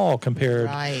so small compared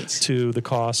to the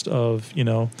cost of,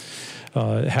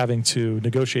 having to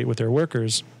negotiate with their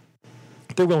workers.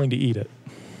 They're willing to eat it.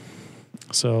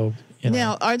 So...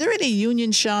 Now, are there any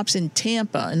union shops in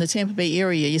Tampa, in the Tampa Bay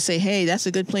area? You say, hey, that's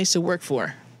a good place to work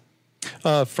for.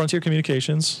 Frontier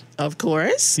Communications. Of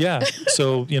course. Yeah.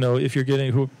 So, if you're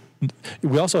getting...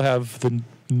 we also have the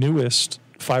newest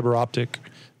fiber optic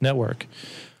network.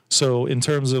 So, in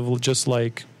terms of just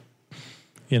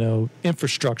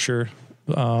infrastructure,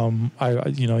 and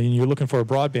you're looking for a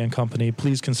broadband company,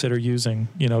 please consider using,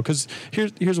 because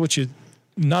here's what you...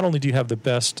 Not only do you have the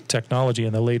best technology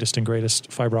and the latest and greatest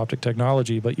fiber optic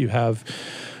technology, but you have,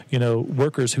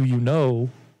 workers who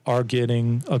are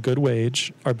getting a good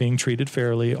wage, are being treated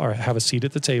fairly, have a seat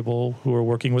at the table, who are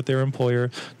working with their employer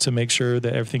to make sure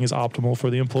that everything is optimal for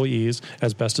the employees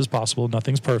as best as possible.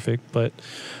 Nothing's perfect, but,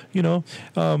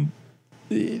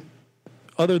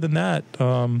 other than that,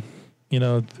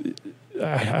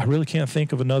 I really can't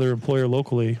think of another employer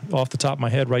locally off the top of my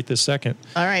head right this second.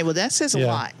 All right. Well, that says a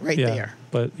lot there.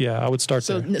 But I would start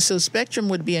there. So Spectrum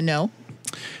would be a no?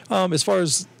 As far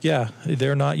as,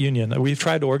 they're not union. We've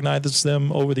tried to organize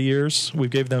them over the years. We've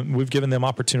given them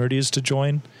opportunities to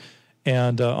join.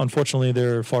 And unfortunately,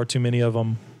 there are far too many of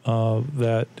them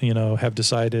that, have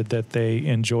decided that they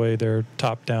enjoy their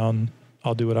top-down,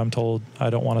 I'll do what I'm told,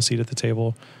 I don't want a seat at the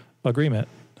table agreement.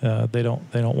 They don't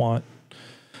want...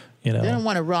 They don't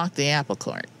want to rock the apple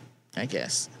cart, I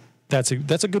guess. That's a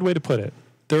good way to put it.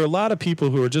 There are a lot of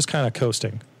people who are just kind of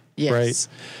coasting, right?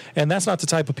 And that's not the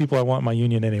type of people I want in my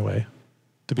union anyway,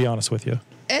 to be honest with you.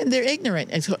 And they're ignorant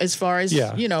as far as,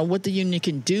 what the union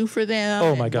can do for them.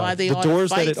 Oh, my God. The doors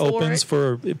that it opens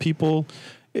for people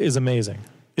is amazing.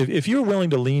 If you're willing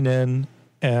to lean in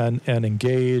and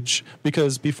engage,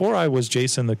 because before I was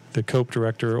Jason, the COPE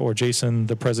director, or Jason,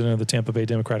 the president of the Tampa Bay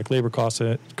Democratic Labor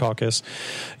Caucus,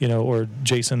 or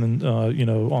Jason,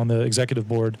 on the executive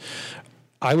board,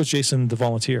 I was Jason, the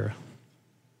volunteer.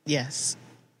 Yes.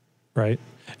 Right.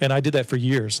 And I did that for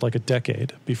years, like a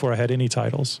decade, before I had any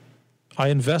titles. I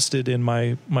invested in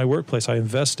my workplace. I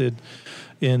invested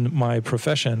in my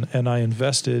profession, and I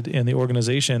invested in the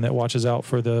organization that watches out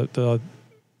for the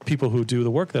people who do the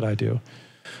work that I do.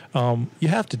 You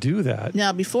have to do that.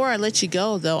 Now, before I let you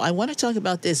go, though, I want to talk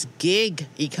about this gig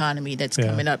economy that's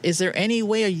coming up. Is there any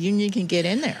way a union can get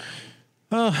in there?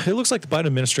 It looks like the Biden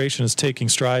administration is taking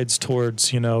strides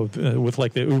towards, with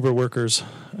like the Uber workers,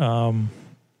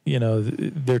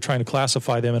 they're trying to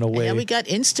classify them in a way. Yeah, we got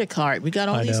Instacart. We got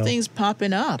all these things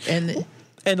popping up. And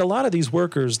a lot of these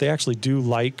workers, they actually do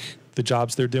like the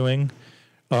jobs they're doing.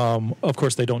 Of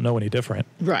course, they don't know any different.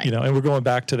 Right. And we're going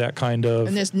back to that kind of.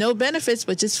 And there's no benefits,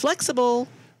 but it's flexible.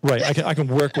 Right. I can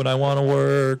work when I want to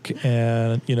work,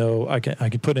 and I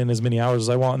can put in as many hours as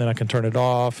I want, and then I can turn it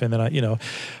off, and then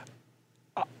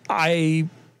I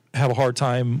have a hard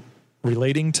time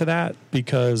relating to that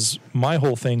because my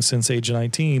whole thing since age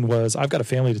 19 was I've got a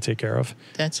family to take care of.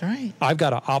 That's right. I've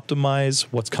got to optimize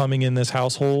what's coming in this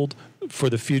household for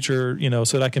the future,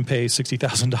 so that I can pay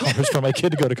 $60,000 for my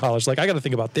kid to go to college. Like, I got to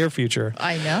think about their future.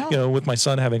 I know. With my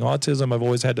son having autism, I've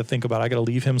always had to think about I got to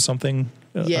leave him something,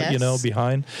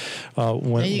 behind when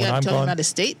and you I'm got to tell gone. him about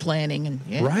estate planning and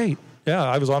Right. Yeah,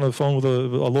 I was on the phone with a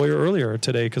lawyer earlier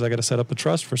today because I got to set up a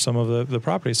trust for some of the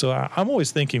property. So I'm always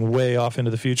thinking way off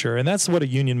into the future, and that's what a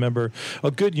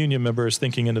good union member is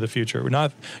thinking into the future.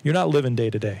 You're not living day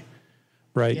to day,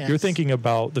 right? Yes. You're thinking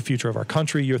about the future of our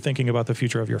country. You're thinking about the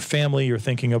future of your family. You're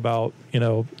thinking about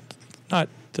not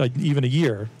even a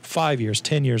year, 5 years,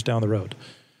 10 years down the road,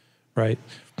 right?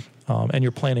 And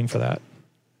you're planning for that.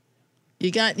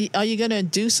 Are you going to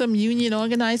do some union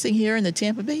organizing here in the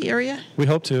Tampa Bay area? We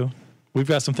hope to. We've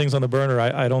got some things on the burner.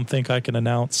 I don't think I can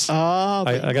announce. Oh,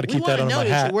 I got to keep that under my hat. We want to know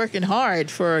that you're working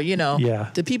hard for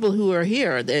the people who are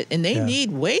here, and they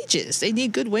need wages. They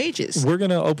need good wages. We're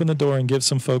going to open the door and give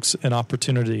some folks an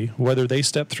opportunity. Whether they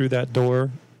step through that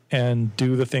door and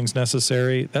do the things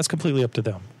necessary, that's completely up to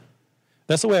them.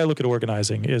 That's the way I look at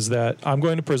organizing. Is that I'm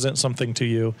going to present something to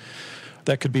you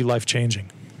that could be life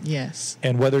changing. Yes.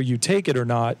 And whether you take it or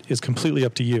not is completely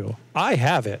up to you. I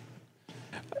have it.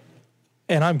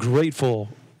 And I'm grateful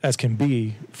as can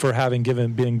be for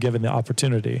being given the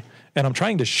opportunity. And I'm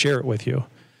trying to share it with you.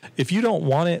 If you don't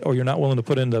want it or you're not willing to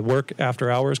put in the work after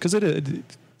hours, because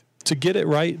to get it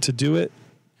right, to do it,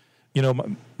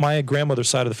 my grandmother's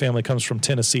side of the family comes from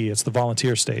Tennessee. It's the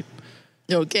volunteer state.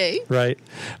 Okay. Right.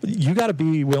 You got to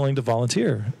be willing to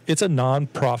volunteer. It's a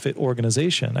nonprofit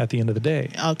organization at the end of the day.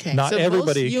 Okay. Not so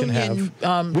everybody can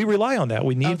have. We rely on that.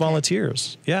 We need okay.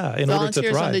 volunteers. Yeah. In order to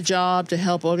thrive. Volunteers on the job to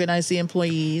help organize the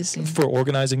employees. For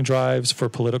organizing drives, for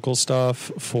political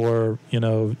stuff, for,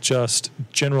 just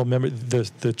general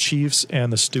the chiefs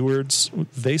and the stewards,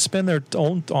 they spend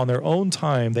on their own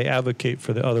time. They advocate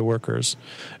for the other workers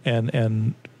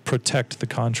and protect the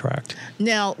contract.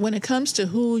 Now, when it comes to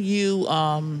who you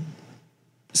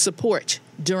support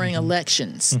during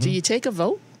elections, do you take a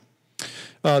vote?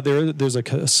 There's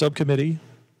a subcommittee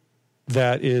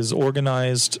that is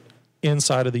organized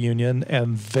inside of the union,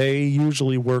 and they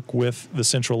usually work with the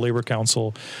Central Labor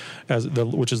Council,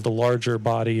 which is the larger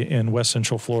body in West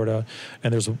Central Florida.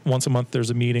 And once a month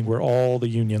there's a meeting where all the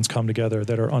unions come together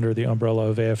that are under the umbrella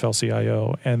of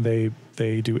AFL-CIO, and they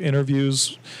do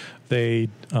interviews. They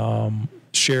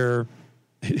share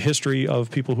history of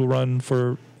people who run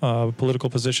for political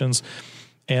positions,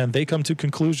 and they come to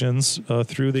conclusions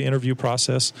through the interview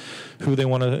process who they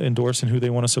want to endorse and who they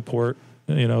want to support.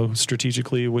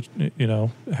 Strategically, which they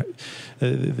do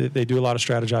a lot of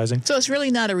strategizing. So it's really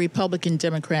not a Republican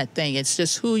Democrat thing. It's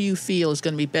just who you feel is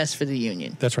going to be best for the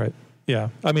union. That's right. Yeah,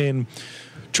 I mean,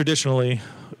 traditionally.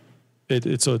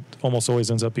 It's almost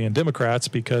always ends up being Democrats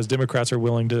because Democrats are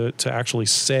willing to actually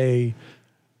say,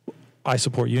 I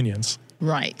support unions.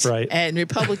 Right. Right. And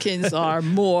Republicans are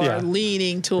more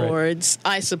leaning towards,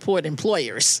 I support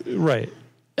employers. Right.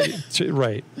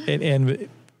 Right.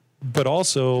 But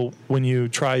also when you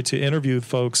try to interview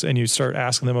folks and you start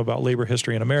asking them about labor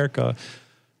history in America,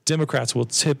 Democrats will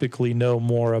typically know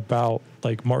more about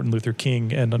like Martin Luther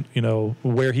King and,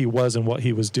 where he was and what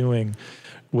he was doing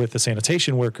with the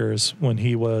sanitation workers when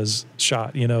he was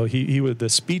shot. The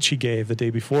speech he gave the day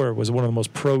before was one of the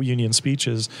most pro-union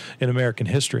speeches in American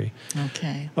history.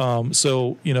 Okay.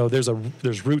 So,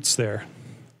 there's roots there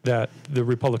that the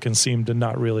Republicans seem to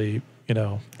not really,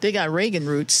 They got Reagan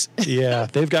roots. Yeah,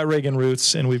 they've got Reagan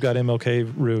roots and we've got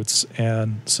MLK roots.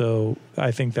 And so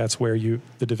I think that's where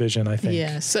the division, I think.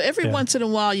 Yeah. So every once in a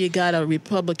while you got a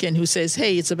Republican who says,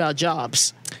 hey, it's about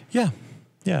jobs. Yeah.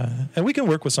 Yeah, and we can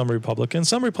work with some Republicans.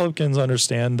 Some Republicans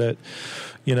understand that,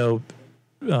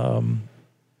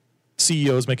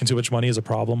 CEOs making too much money is a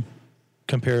problem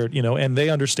compared, and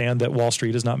they understand that Wall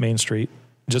Street is not Main Street.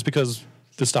 Just because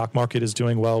the stock market is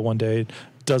doing well one day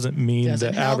doesn't mean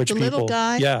that average people. Little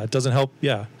guy. Yeah, it doesn't help.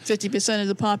 Yeah. 50% of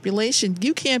the population.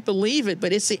 You can't believe it,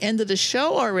 but it's the end of the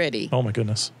show already. Oh, my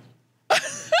goodness.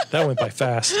 That went by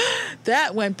fast.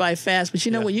 That went by fast. But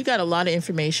you know what? You got a lot of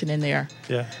information in there.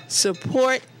 Yeah.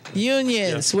 Support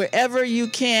unions wherever you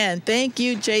can. Thank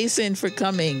you, Jason, for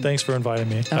coming. Thanks for inviting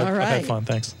me. All right. I've had fun.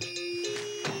 Thanks.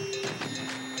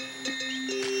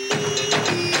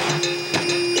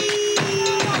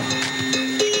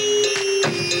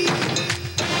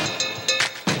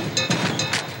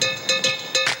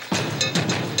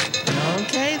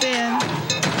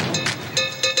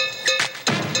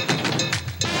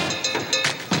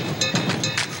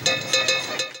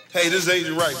 Hey, this is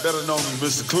Agent Wright, better known as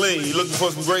Mr. Clean. You looking for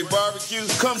some great barbecue?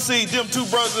 Come see them two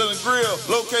brothers in the grill,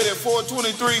 located at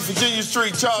 423 Virginia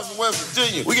Street, Charleston, West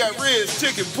Virginia. We got ribs,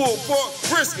 chicken, pulled pork,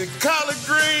 brisket, collard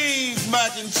greens,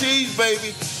 mac and cheese,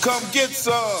 baby. Come get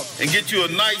some and get you a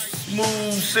nice,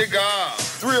 smooth cigar.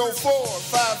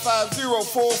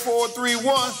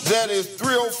 304-550-4431. That is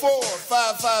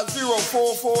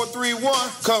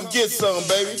 304-550-4431. Come get some,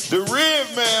 baby. The Rib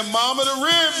Man, mama, the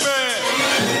Rib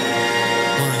Man.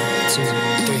 1, 2,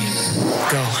 3,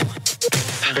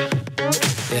 go.